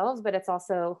about ourselves, but it's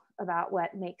also about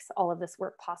what makes all of this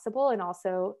work possible, and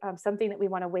also something that we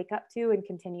want to wake up to and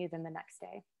continue then the next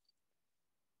day.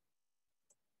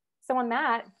 So on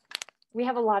that, we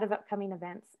have a lot of upcoming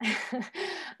events.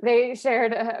 They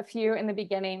shared a few in the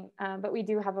beginning, but we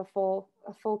do have a full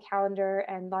calendar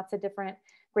and lots of different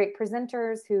great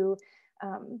presenters who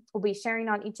will be sharing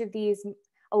on each of these.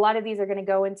 A lot of these are going to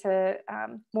go into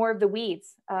more of the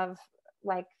weeds of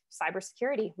like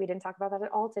cybersecurity. We didn't talk about that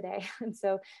at all today. And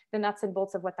so the nuts and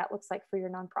bolts of what that looks like for your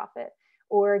nonprofit.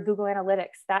 Or Google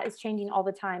Analytics, that is changing all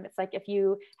the time. It's like if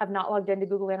you have not logged into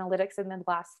Google Analytics in the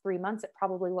last 3 months, it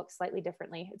probably looks slightly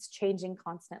differently. It's changing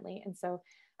constantly. And so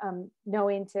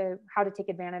knowing how to take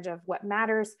advantage of what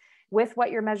matters with what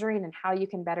you're measuring and how you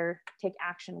can better take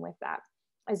action with that,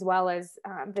 as well as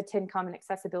the 10 common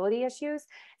accessibility issues.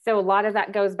 So a lot of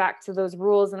that goes back to those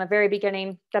rules in the very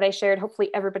beginning that I shared. Hopefully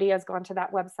everybody has gone to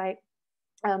that website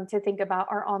to think about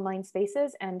our online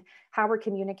spaces and how we're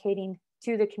communicating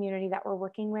to the community that we're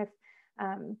working with,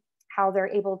 how they're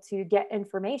able to get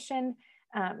information,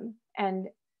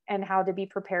 and how to be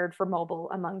prepared for mobile,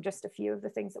 among just a few of the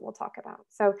things that we'll talk about.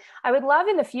 So I would love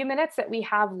in the few minutes that we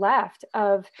have left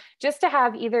of just to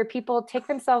have either people take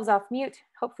themselves off mute.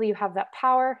 Hopefully you have that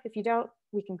power. If you don't,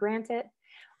 we can grant it,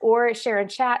 or share in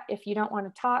chat if you don't want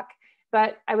to talk.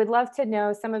 But I would love to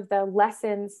know some of the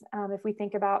lessons, if we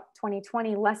think about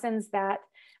 2020, lessons that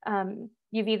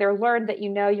you've either learned that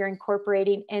you're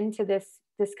incorporating into this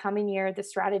coming year, the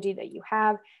strategy that you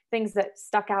have, things that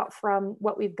stuck out from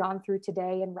what we've gone through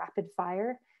today in rapid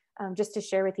fire, just to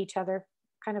share with each other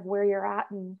kind of where you're at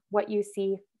and what you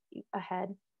see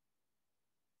ahead.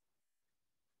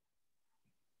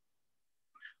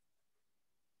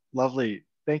 Lovely.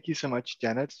 Thank you so much,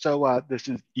 Janet. So this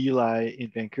is Eli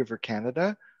in Vancouver,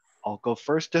 Canada. I'll go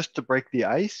first just to break the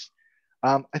ice.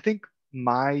 I think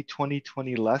my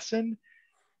 2020 lesson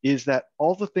is that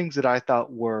all the things that I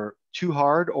thought were too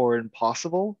hard or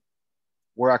impossible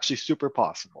were actually super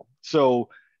possible. So,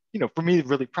 for me,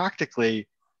 really practically,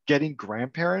 getting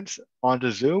grandparents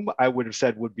onto Zoom, I would have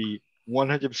said would be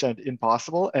 100%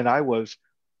 impossible. And I was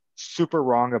super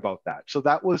wrong about that. So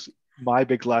that was my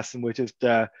big lesson, which is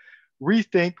to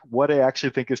rethink what I actually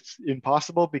think is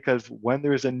impossible, because when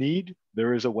there's a need,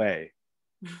 there is a way.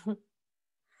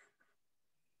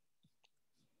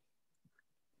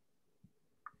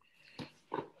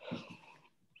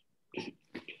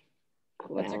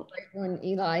 That's a great one,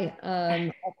 Eli.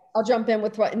 I'll jump in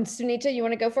with and Sunita, you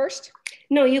want to go first?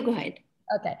 No, you go ahead.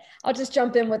 Okay, I'll just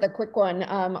jump in with a quick one.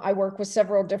 I work with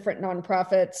several different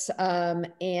nonprofits,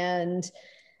 and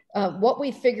what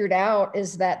we figured out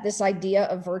is that this idea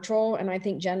of virtual, and I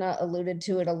think Jenna alluded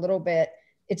to it a little bit,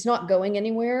 it's not going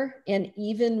anywhere. And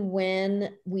even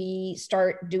when we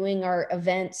start doing our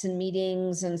events and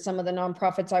meetings, and some of the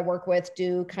nonprofits I work with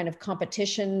do kind of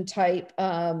competition type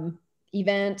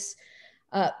events,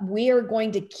 we are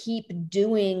going to keep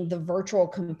doing the virtual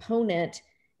component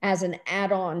as an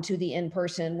add-on to the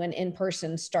in-person when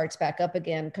in-person starts back up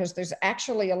again, because there's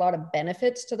actually a lot of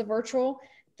benefits to the virtual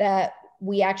that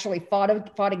we actually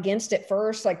fought against at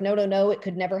first, like, no, it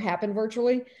could never happen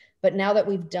virtually. But now that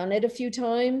we've done it a few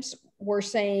times, we're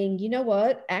saying, you know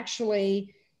what,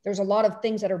 actually, there's a lot of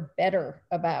things that are better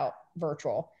about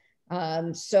virtual.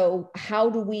 So how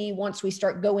do we, once we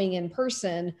start going in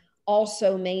person,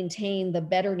 also maintain the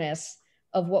betterness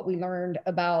of what we learned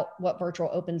about what virtual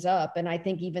opens up? And I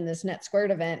think even this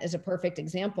NetSquared event is a perfect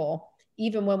example.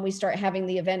 Even when we start having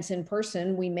the events in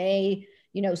person, we may,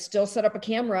 still set up a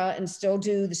camera and still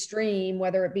do the stream,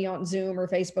 whether it be on Zoom or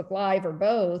Facebook Live or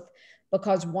both.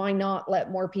 because why not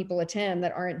let more people attend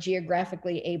that aren't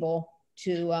geographically able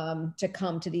to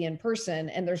come to the in-person?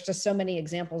 And there's just so many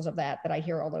examples of that I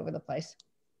hear all over the place.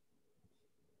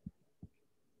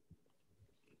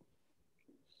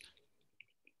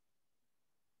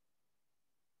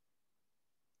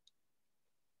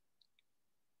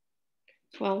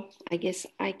 Well, I guess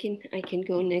I can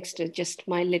go next to just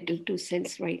my little 2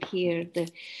 cents right here.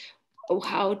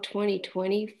 How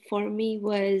 2020 for me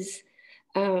was,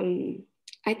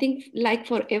 I think like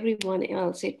for everyone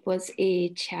else, it was a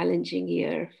challenging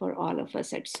year for all of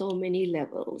us at so many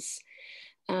levels.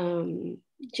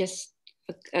 Just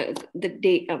the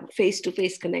day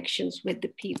face-to-face connections with the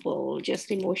people,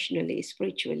 just emotionally,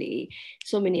 spiritually,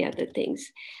 so many other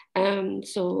things.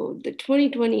 So the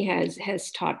 2020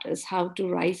 has taught us how to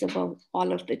rise above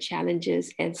all of the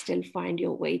challenges and still find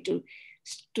your way to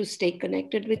stay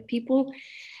connected with people.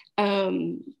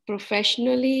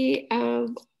 Professionally,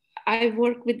 I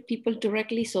work with people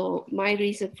directly. So my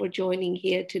reason for joining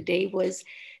here today was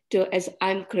as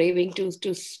I'm craving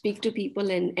to speak to people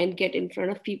and get in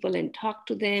front of people and talk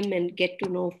to them and get to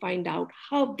know, find out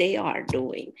how they are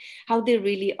doing, how they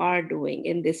really are doing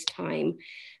in this time,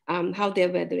 how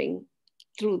they're weathering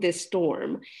through this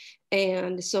storm.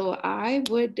 And so I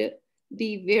would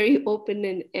be very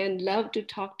open and love to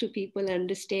talk to people,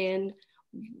 understand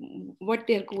what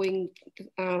they're going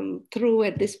through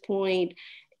at this point.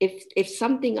 If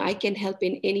something I can help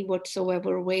in any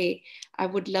whatsoever way, I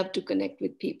would love to connect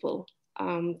with people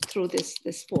through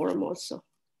this forum also.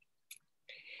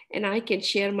 And I can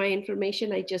share my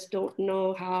information. I just don't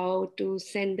know how to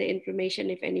send the information.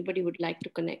 If anybody would like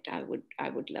to connect, I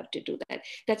would love to do that.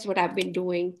 That's what I've been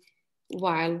doing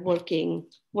while working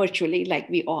virtually, like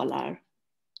we all are.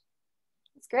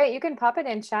 It's great. You can pop it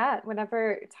in chat,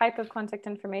 whatever type of contact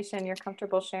information you're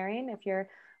comfortable sharing, if you're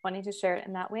wanting to share it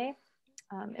in that way.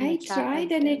 I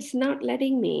tried and it's not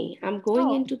letting me. I'm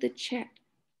going into the chat.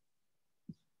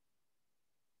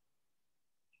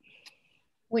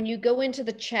 When you go into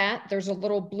the chat, there's a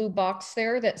little blue box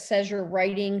there that says you're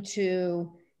writing to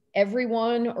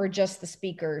everyone or just the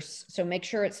speakers. So make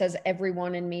sure it says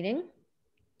everyone in meeting.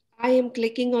 I am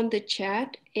clicking on the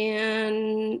chat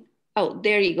and, oh,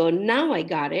 there you go. Now I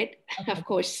got it, okay. Of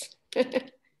course.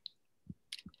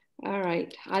 All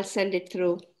right, I'll send it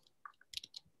through.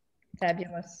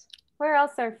 Fabulous. Where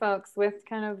else are folks with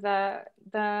kind of the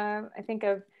I think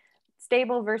of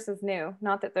stable versus new?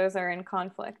 Not that those are in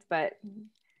conflict, but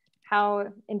how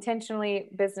intentionally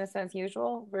business as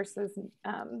usual versus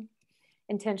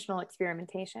intentional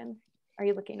experimentation are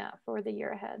you looking at for the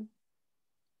year ahead?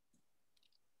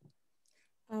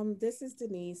 This is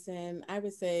Denise, and I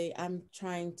would say I'm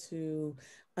trying to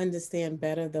understand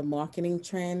better the marketing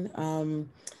trend.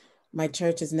 My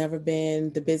church has never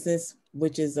been, the business,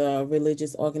 which is a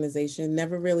religious organization,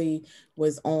 never really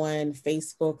was on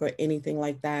Facebook or anything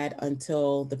like that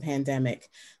until the pandemic.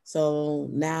 So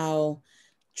now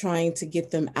trying to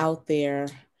get them out there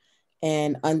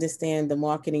and understand the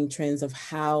marketing trends of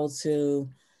how to,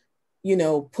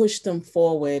 push them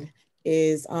forward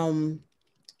is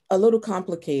a little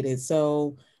complicated.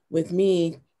 So with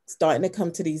me starting to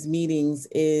come to these meetings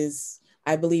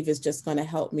I believe is just going to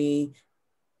help me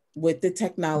with the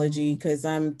technology, because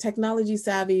I'm technology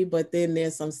savvy, but then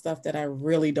there's some stuff that I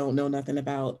really don't know nothing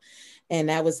about. And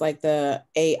that was like the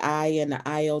AI and the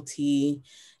IoT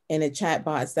and the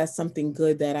chatbots. That's something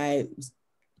good that I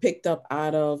picked up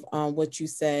out of what you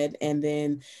said. And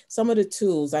then some of the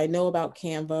tools, I know about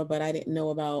Canva, but I didn't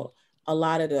know about a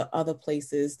lot of the other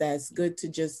places. That's good to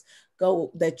just go,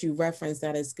 that you referenced,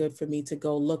 that is good for me to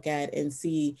go look at and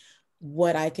see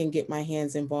what I can get my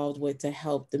hands involved with to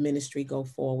help the ministry go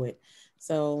forward.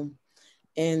 So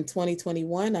in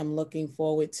 2021, I'm looking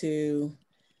forward to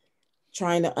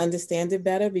trying to understand it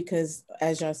better, because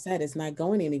as y'all said, it's not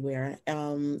going anywhere.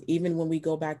 Even when we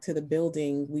go back to the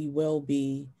building, we will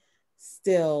be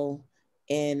still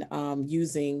in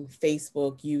using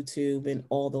Facebook, YouTube, and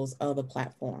all those other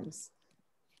platforms.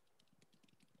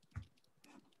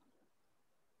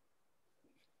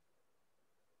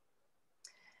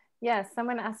 Yes,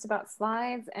 someone asked about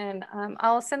slides, and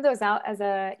I'll send those out as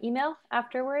an email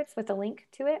afterwards with a link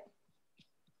to it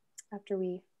after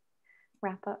we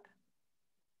wrap up.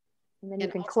 And then you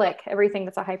can click everything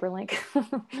that's a hyperlink.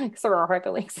 So there are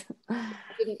hyperlinks. I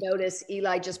didn't notice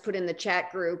Eli just put in the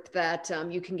chat group that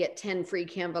you can get 10 free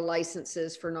Canva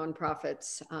licenses for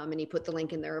nonprofits, and he put the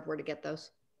link in there of where to get those.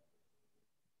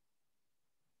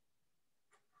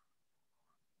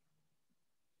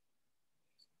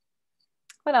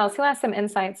 What else? Who has some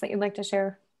insights that you'd like to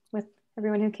share with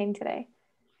everyone who came today?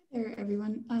 Hi there,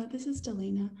 everyone. This is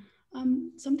Delana.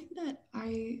 Something that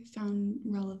I found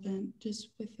relevant just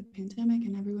with the pandemic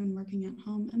and everyone working at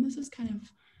home, and this is kind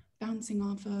of bouncing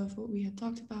off of what we had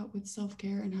talked about with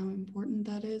self-care and how important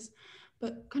that is,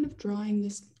 but kind of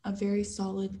drawing a very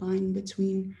solid line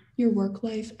between your work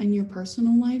life and your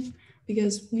personal life,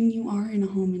 because when you are in a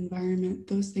home environment,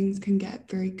 those things can get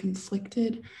very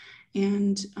conflicted.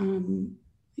 And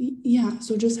yeah,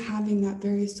 so just having that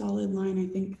very solid line, I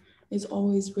think, is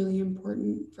always really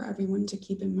important for everyone to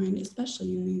keep in mind,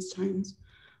 especially in these times.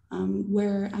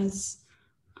 Whereas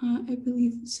I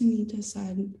believe Sunita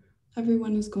said,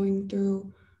 everyone is going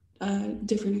through a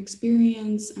different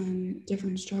experience and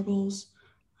different struggles.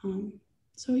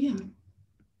 So yeah.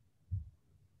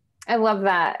 I love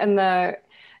that. And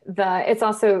it's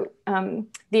also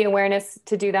the awareness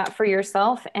to do that for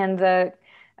yourself, and the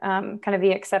kind of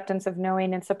the acceptance of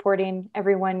knowing and supporting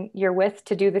everyone you're with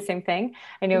to do the same thing.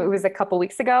 I know it was a couple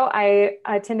weeks ago, I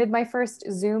attended my first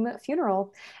Zoom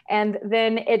funeral, and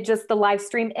then the live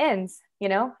stream ends,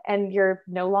 and you're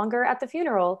no longer at the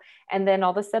funeral. And then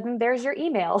all of a sudden there's your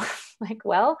email. Like,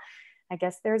 well, I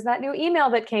guess there's that new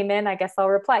email that came in. I guess I'll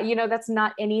reply. That's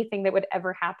not anything that would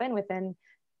ever happen within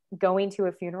going to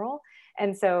a funeral.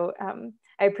 And so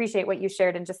I appreciate what you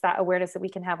shared, and just that awareness that we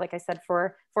can have, like I said,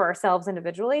 for ourselves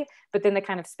individually, but then the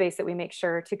kind of space that we make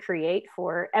sure to create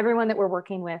for everyone that we're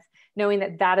working with, knowing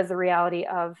that that is the reality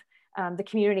of the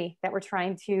community that we're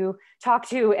trying to talk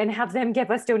to and have them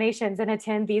give us donations and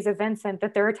attend these events and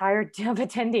that they're tired of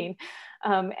attending.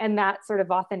 And that sort of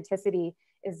authenticity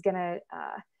is gonna,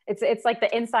 it's like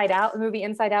the Inside Out, the movie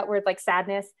Inside Out, where it's like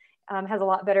sadness has a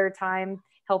lot better time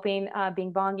helping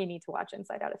Bing Bong. You need to watch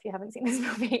Inside Out if you haven't seen this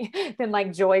movie, than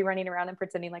like joy running around and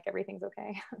pretending like everything's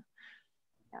okay.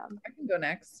 I can go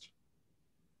next.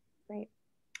 Great.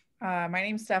 My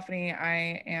name's Stephanie.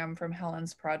 I am from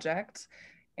Helen's Project.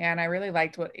 And I really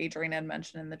liked what Adrienne had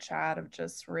mentioned in the chat of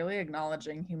just really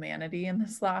acknowledging humanity in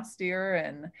this last year.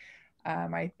 And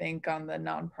I think on the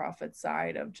nonprofit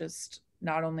side of just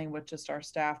not only with just our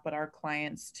staff, but our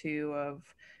clients too, of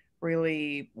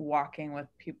really walking with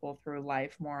people through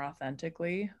life more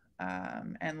authentically,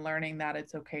 and learning that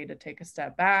it's okay to take a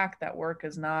step back, that work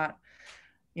is not,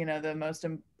 the most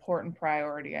important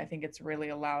priority. I think it's really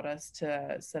allowed us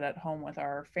to sit at home with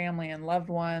our family and loved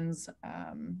ones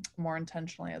more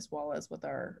intentionally, as well as with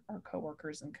our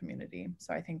coworkers and community.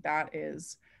 So I think that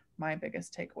is my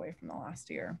biggest takeaway from the last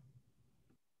year.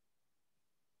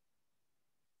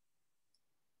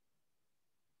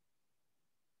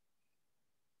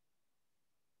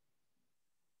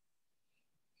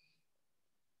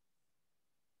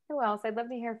 Who else? I'd love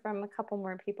to hear from a couple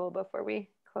more people before we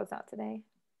close out today.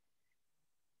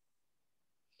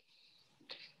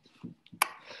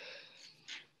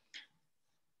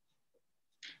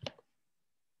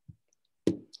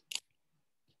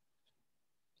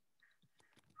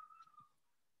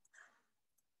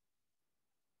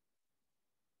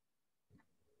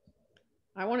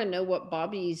 I want to know what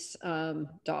Bobby's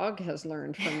dog has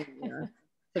learned from the year.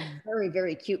 It's a very,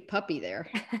 very cute puppy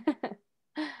there.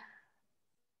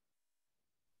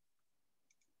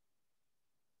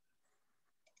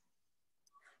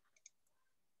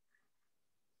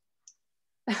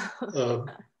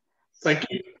 Thank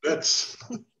you.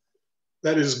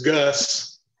 That is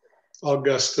Gus,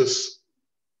 Augustus.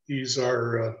 He's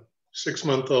our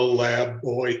 6-month-old lab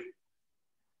boy,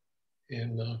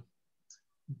 and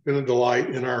been a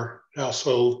delight in our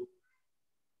household.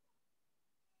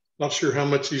 Not sure how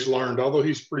much he's learned, although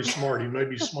he's pretty smart. He may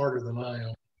be smarter than I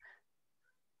am.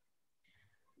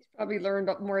 He's probably learned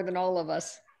more than all of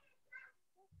us.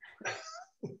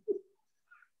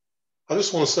 I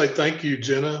just want to say thank you,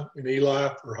 Jenna and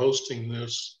Eli, for hosting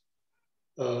this.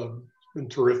 It's been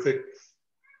terrific.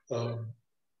 We're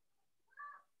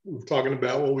talking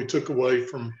about what we took away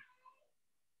from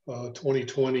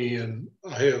 2020, and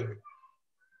I have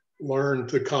learned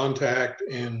to contact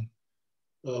and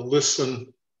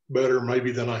listen better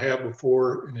maybe than I have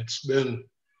before, and it's been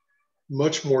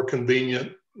much more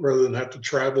convenient rather than have to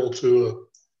travel to a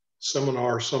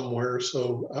seminar somewhere.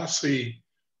 So I see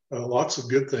lots of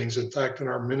good things. In fact, in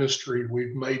our ministry,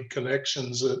 we've made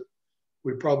connections that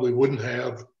we probably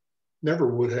never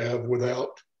would have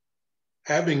without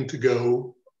having to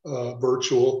go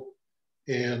virtual.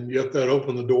 And yet that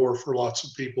opened the door for lots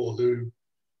of people who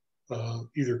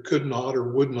either could not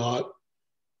or would not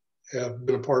have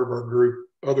been a part of our group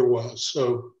otherwise.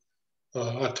 So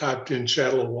I typed in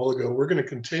chat a little while ago. We're going to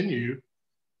continue,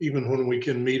 even when we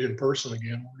can meet in person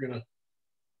again, we're going to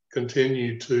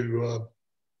continue to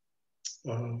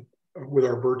with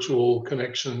our virtual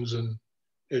connections. And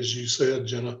as you said,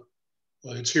 Jenna,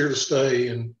 it's here to stay.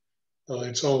 And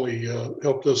it's only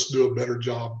helped us do a better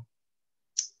job.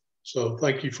 So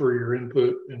thank you for your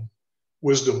input and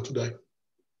wisdom today.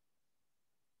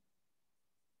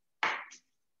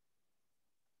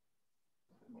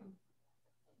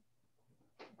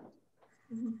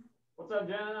 What's up,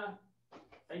 Jenna?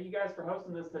 Thank you guys for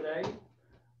hosting this today.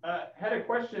 Had a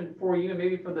question for you, and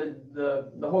maybe for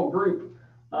the whole group.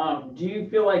 Do you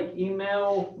feel like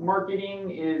email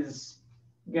marketing is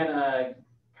gonna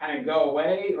kind of go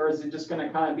away, or is it just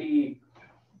gonna kind of be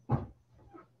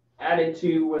added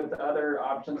to with other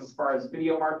options as far as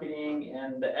video marketing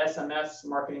and the SMS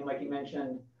marketing, like you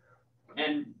mentioned?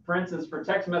 And for instance, for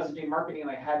text messaging marketing,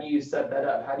 like how do you set that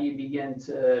up? How do you begin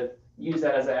to use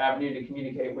that as an avenue to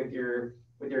communicate with your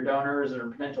donors or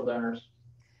potential donors?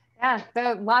 Yeah,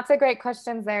 so lots of great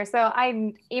questions there. So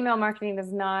email marketing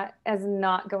is not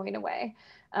going away.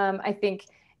 I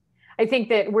think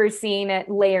that we're seeing it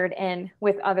layered in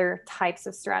with other types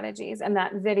of strategies, and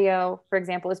that video, for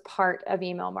example, is part of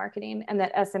email marketing, and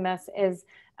that SMS is,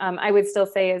 I would still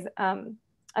say, is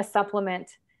a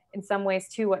supplement in some ways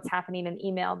to what's happening in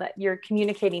email, that you're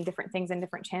communicating different things in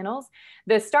different channels.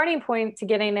 The starting point to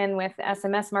getting in with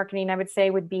SMS marketing, I would say,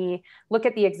 would be look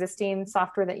at the existing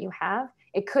software that you have.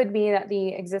 It could be that the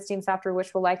existing software,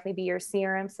 which will likely be your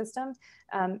CRM system,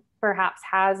 perhaps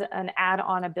has an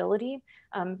add-on ability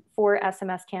for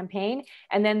SMS campaign.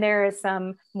 And then there is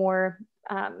some more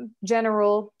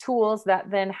general tools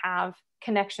that then have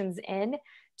connections in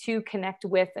to connect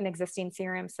with an existing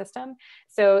CRM system.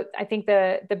 So I think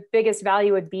the biggest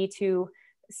value would be to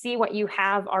see what you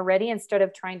have already instead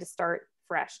of trying to start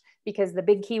fresh, because the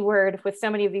big key word with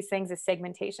so many of these things is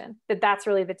segmentation. That's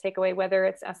really the takeaway, whether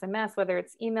it's SMS, whether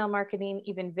it's email marketing,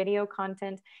 even video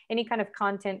content, any kind of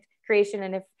content creation.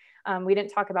 And if we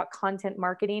didn't talk about content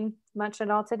marketing much at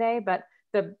all today, but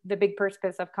the big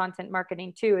purpose of content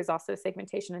marketing too is also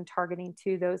segmentation and targeting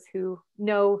to those who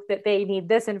know that they need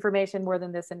this information more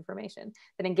than this information,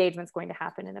 that engagement's going to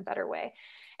happen in a better way.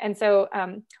 And so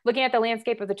looking at the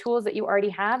landscape of the tools that you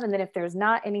already have, and then if there's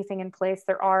not anything in place,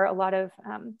 there are a lot of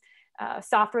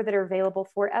software that are available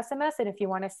for SMS. And if you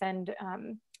want to send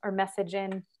or message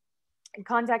in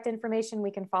contact information,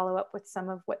 we can follow up with some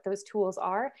of what those tools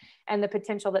are and the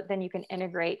potential that then you can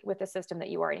integrate with the system that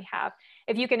you already have.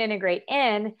 If you can integrate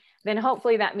in, then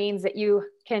hopefully that means that you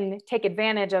can take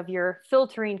advantage of your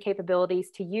filtering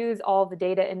capabilities to use all the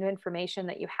data and information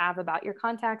that you have about your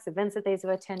contacts, events that they've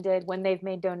attended, when they've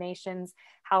made donations,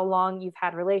 how long you've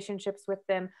had relationships with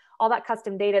them, all that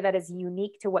custom data that is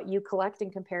unique to what you collect in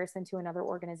comparison to another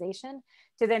organization,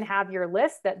 to then have your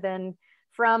list that then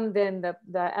from then the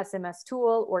SMS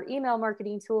tool or email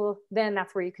marketing tool, then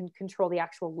that's where you can control the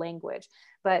actual language.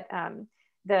 But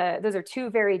those are two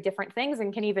very different things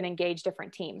and can even engage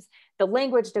different teams. The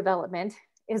language development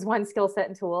is one skill set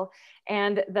and tool,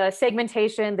 and the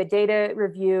segmentation, the data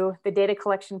review, the data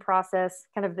collection process,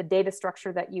 kind of the data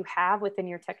structure that you have within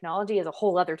your technology is a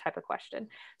whole other type of question.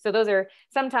 So those are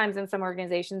sometimes in some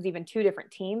organizations, even two different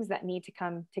teams that need to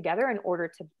come together in order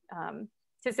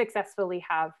to successfully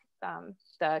have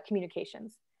the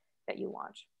communications that you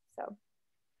launch. So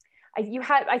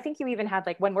I think you even had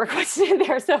like one more question in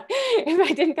there. So if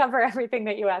I didn't cover everything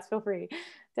that you asked, feel free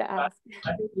to ask.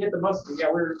 I think you hit the most. Yeah,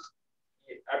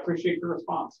 I appreciate your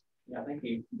response. Yeah, thank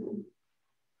you.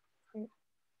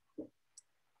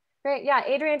 Great. Yeah,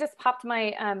 Adrian just popped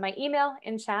my my email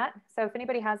in chat. So if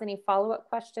anybody has any follow-up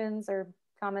questions or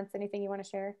comments, anything you want to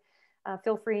share,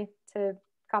 feel free to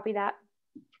copy that.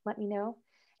 Let me know.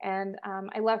 And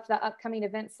I left the upcoming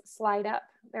events slide up.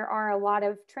 There are a lot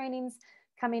of trainings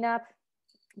coming up.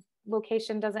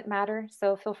 Location doesn't matter.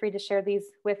 So feel free to share these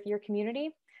with your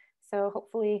community. So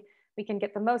hopefully we can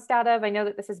get the most out of. I know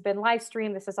that this has been live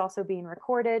streamed. This is also being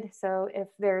recorded. So if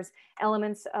there's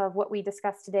elements of what we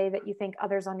discussed today that you think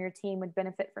others on your team would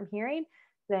benefit from hearing,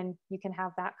 then you can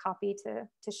have that copy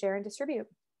to share and distribute.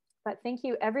 But thank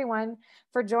you everyone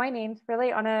for joining,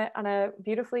 really on a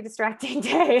beautifully distracting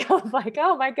day of like,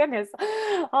 oh my goodness,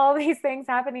 all these things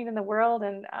happening in the world,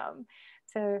 and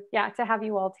to have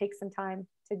you all take some time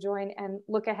to join and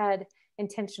look ahead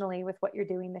intentionally with what you're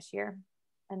doing this year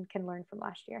and can learn from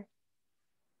last year.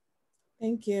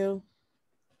 Thank you.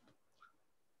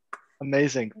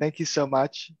 Amazing. Thank you so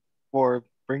much for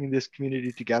bringing this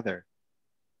community together.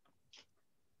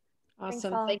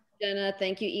 Awesome. Thank you, Jenna.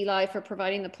 Thank you, Eli, for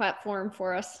providing the platform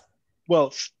for us.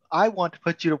 Well, I want to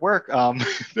put you to work.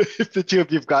 If the two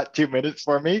of you've got 2 minutes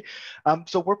for me.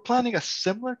 So we're planning a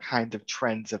similar kind of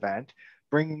trends event,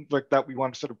 bringing like that we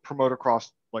want to sort of promote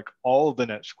across like all the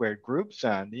NetSquared groups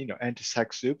and, and to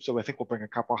TechSoup. So I think we'll bring a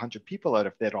couple hundred people out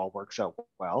if that all works out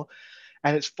well.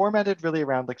 And it's formatted really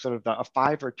around like sort of a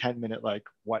 5 or 10 minute, like,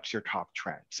 what's your top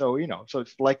trend? So, so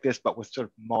it's like this, but with sort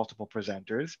of multiple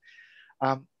presenters.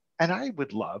 And I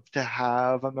would love to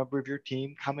have a member of your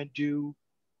team come and do,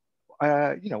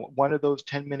 one of those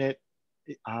 10-minute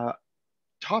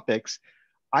topics.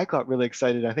 I got really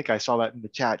excited. I think I saw that in the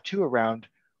chat too, around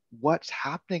what's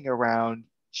happening around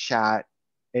chat,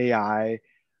 AI.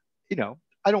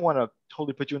 I don't want to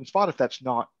totally put you on the spot if that's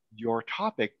not your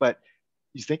topic, but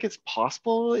you think it's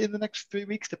possible in the next 3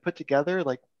 weeks to put together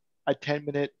like a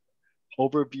 10-minute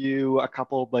overview, a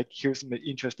couple of like, here's some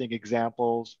interesting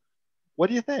examples. What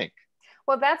do you think?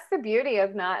 Well, that's the beauty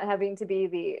of not having to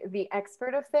be the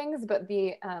expert of things, but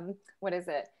the what is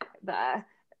it?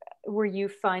 Where you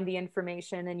find the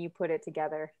information and you put it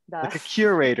together. Like a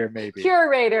curator, maybe.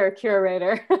 Curator.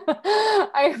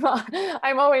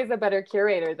 I'm always a better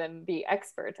curator than the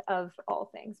expert of all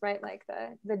things, right? Like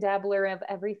the dabbler of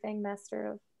everything,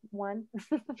 master of one.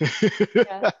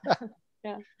 Yeah.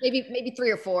 Yeah. Maybe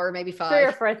 3 or 4, maybe 5. 3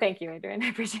 or 4. Thank you, Adrienne. I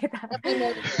appreciate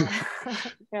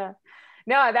that. Yeah.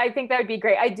 No, I think that would be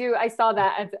great. I saw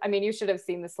that. I mean, you should have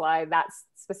seen the slide, that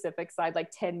specific slide,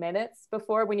 like 10 minutes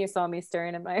before, when you saw me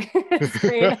staring at my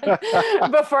screen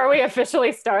before we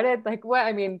officially started. Like, what?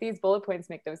 I mean, these bullet points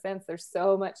make no sense. There's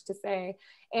so much to say.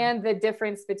 And the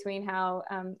difference between how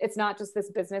it's not just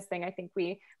this business thing. I think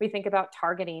we think about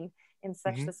targeting in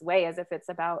such this way as if it's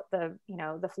about the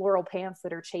floral pants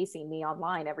that are chasing me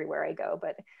online everywhere I go.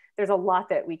 But there's a lot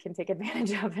that we can take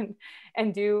advantage of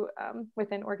and do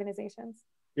within organizations.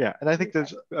 Yeah, and I think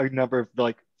there's a number of,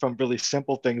 like, from really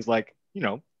simple things like,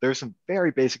 there's some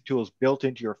very basic tools built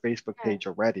into your Facebook page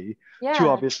already, to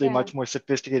obviously much more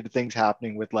sophisticated things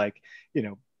happening with, like,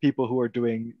 people who are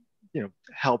doing,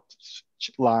 help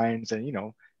lines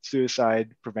and,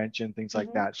 suicide prevention, things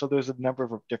like that. So there's a number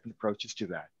of different approaches to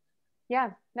that.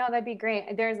 Yeah, no, that'd be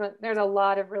great. There's a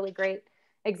lot of really great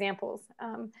examples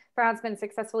for how it's been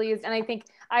successfully used. And I think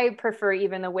I prefer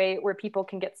even the way where people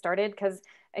can get started, because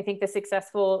I think the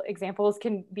successful examples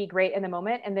can be great in the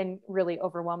moment and then really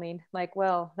overwhelming. Like,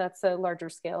 well, that's a larger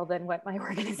scale than what my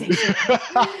organization is.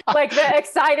 Like the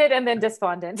excited and then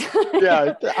despondent.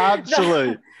 Yeah,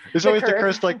 absolutely. There's always the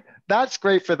curse, like, that's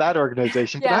great for that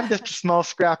organization, but I'm just a small,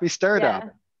 scrappy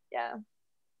startup. Yeah.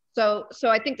 So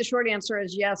I think the short answer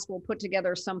is yes, we'll put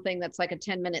together something that's like a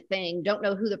 10-minute thing. Don't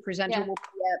know who the presenter will be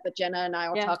yet, but Jenna and I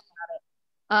will talk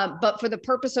about it. But for the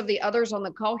purpose of the others on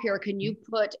the call here, can you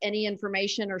put any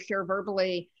information or share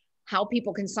verbally how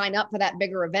people can sign up for that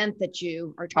bigger event that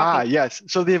you are talking about? Yes.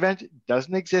 So the event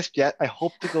doesn't exist yet. I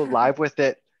hope to go live with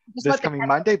it this coming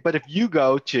Monday. But if you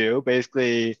go to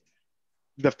basically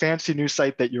the fancy new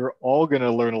site that you're all going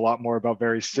to learn a lot more about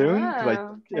very soon,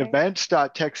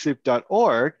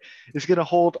 events.TechSoup.org is going to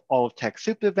hold all of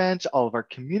TechSoup events, all of our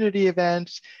community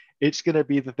events. It's going to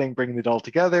be the thing bringing it all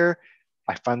together.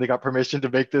 I finally got permission to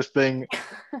make this thing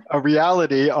a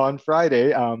reality on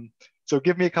Friday. So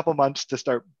give me a couple months to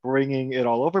start bringing it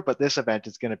all over. But this event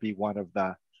is going to be one of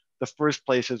the first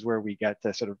places where we get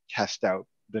to sort of test out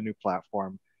the new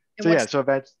platform. So events.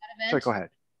 Sorry, go ahead.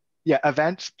 Yeah,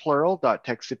 events,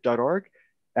 plural.TechSoup.org.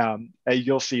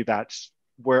 You'll see that's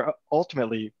where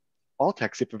ultimately all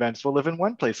TechSoup events will live in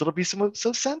one place. It'll be so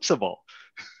sensible.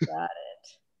 Got it.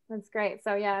 That's great.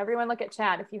 So yeah, everyone look at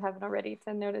chat if you haven't already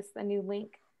to notice the new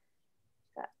link.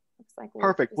 That looks like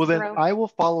perfect. Well, then I will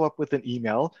follow up with an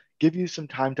email, give you some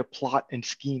time to plot and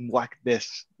scheme what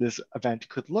this event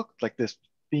could look like, this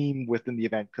theme within the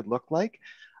event could look like.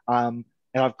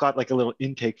 And I've got like a little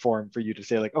intake form for you to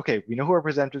say, like, okay, we know who our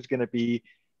presenter is going to be.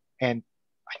 And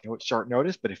I know it's short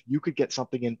notice, but if you could get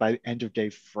something in by the end of day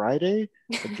Friday,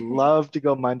 I'd love to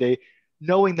go Monday,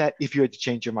 knowing that if you had to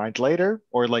change your mind later,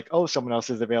 or like, oh, someone else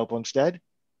is available instead,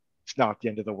 it's not the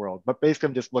end of the world. But basically,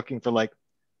 I'm just looking for, like,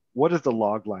 what is the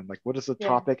log line? Like, what is the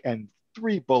topic? And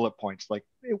 3 bullet points, like,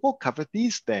 we'll cover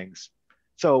these things.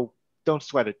 So don't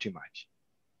sweat it too much.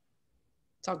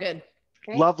 It's all good.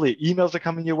 Great. Lovely. Emails are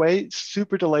coming your way.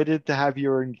 Super delighted to have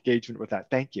your engagement with that.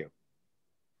 Thank you.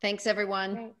 Thanks,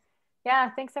 everyone. Great.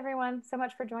 Yeah, thanks everyone so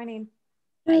much for joining.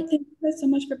 Thank you guys so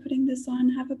much for putting this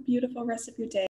on. Have a beautiful rest of your day.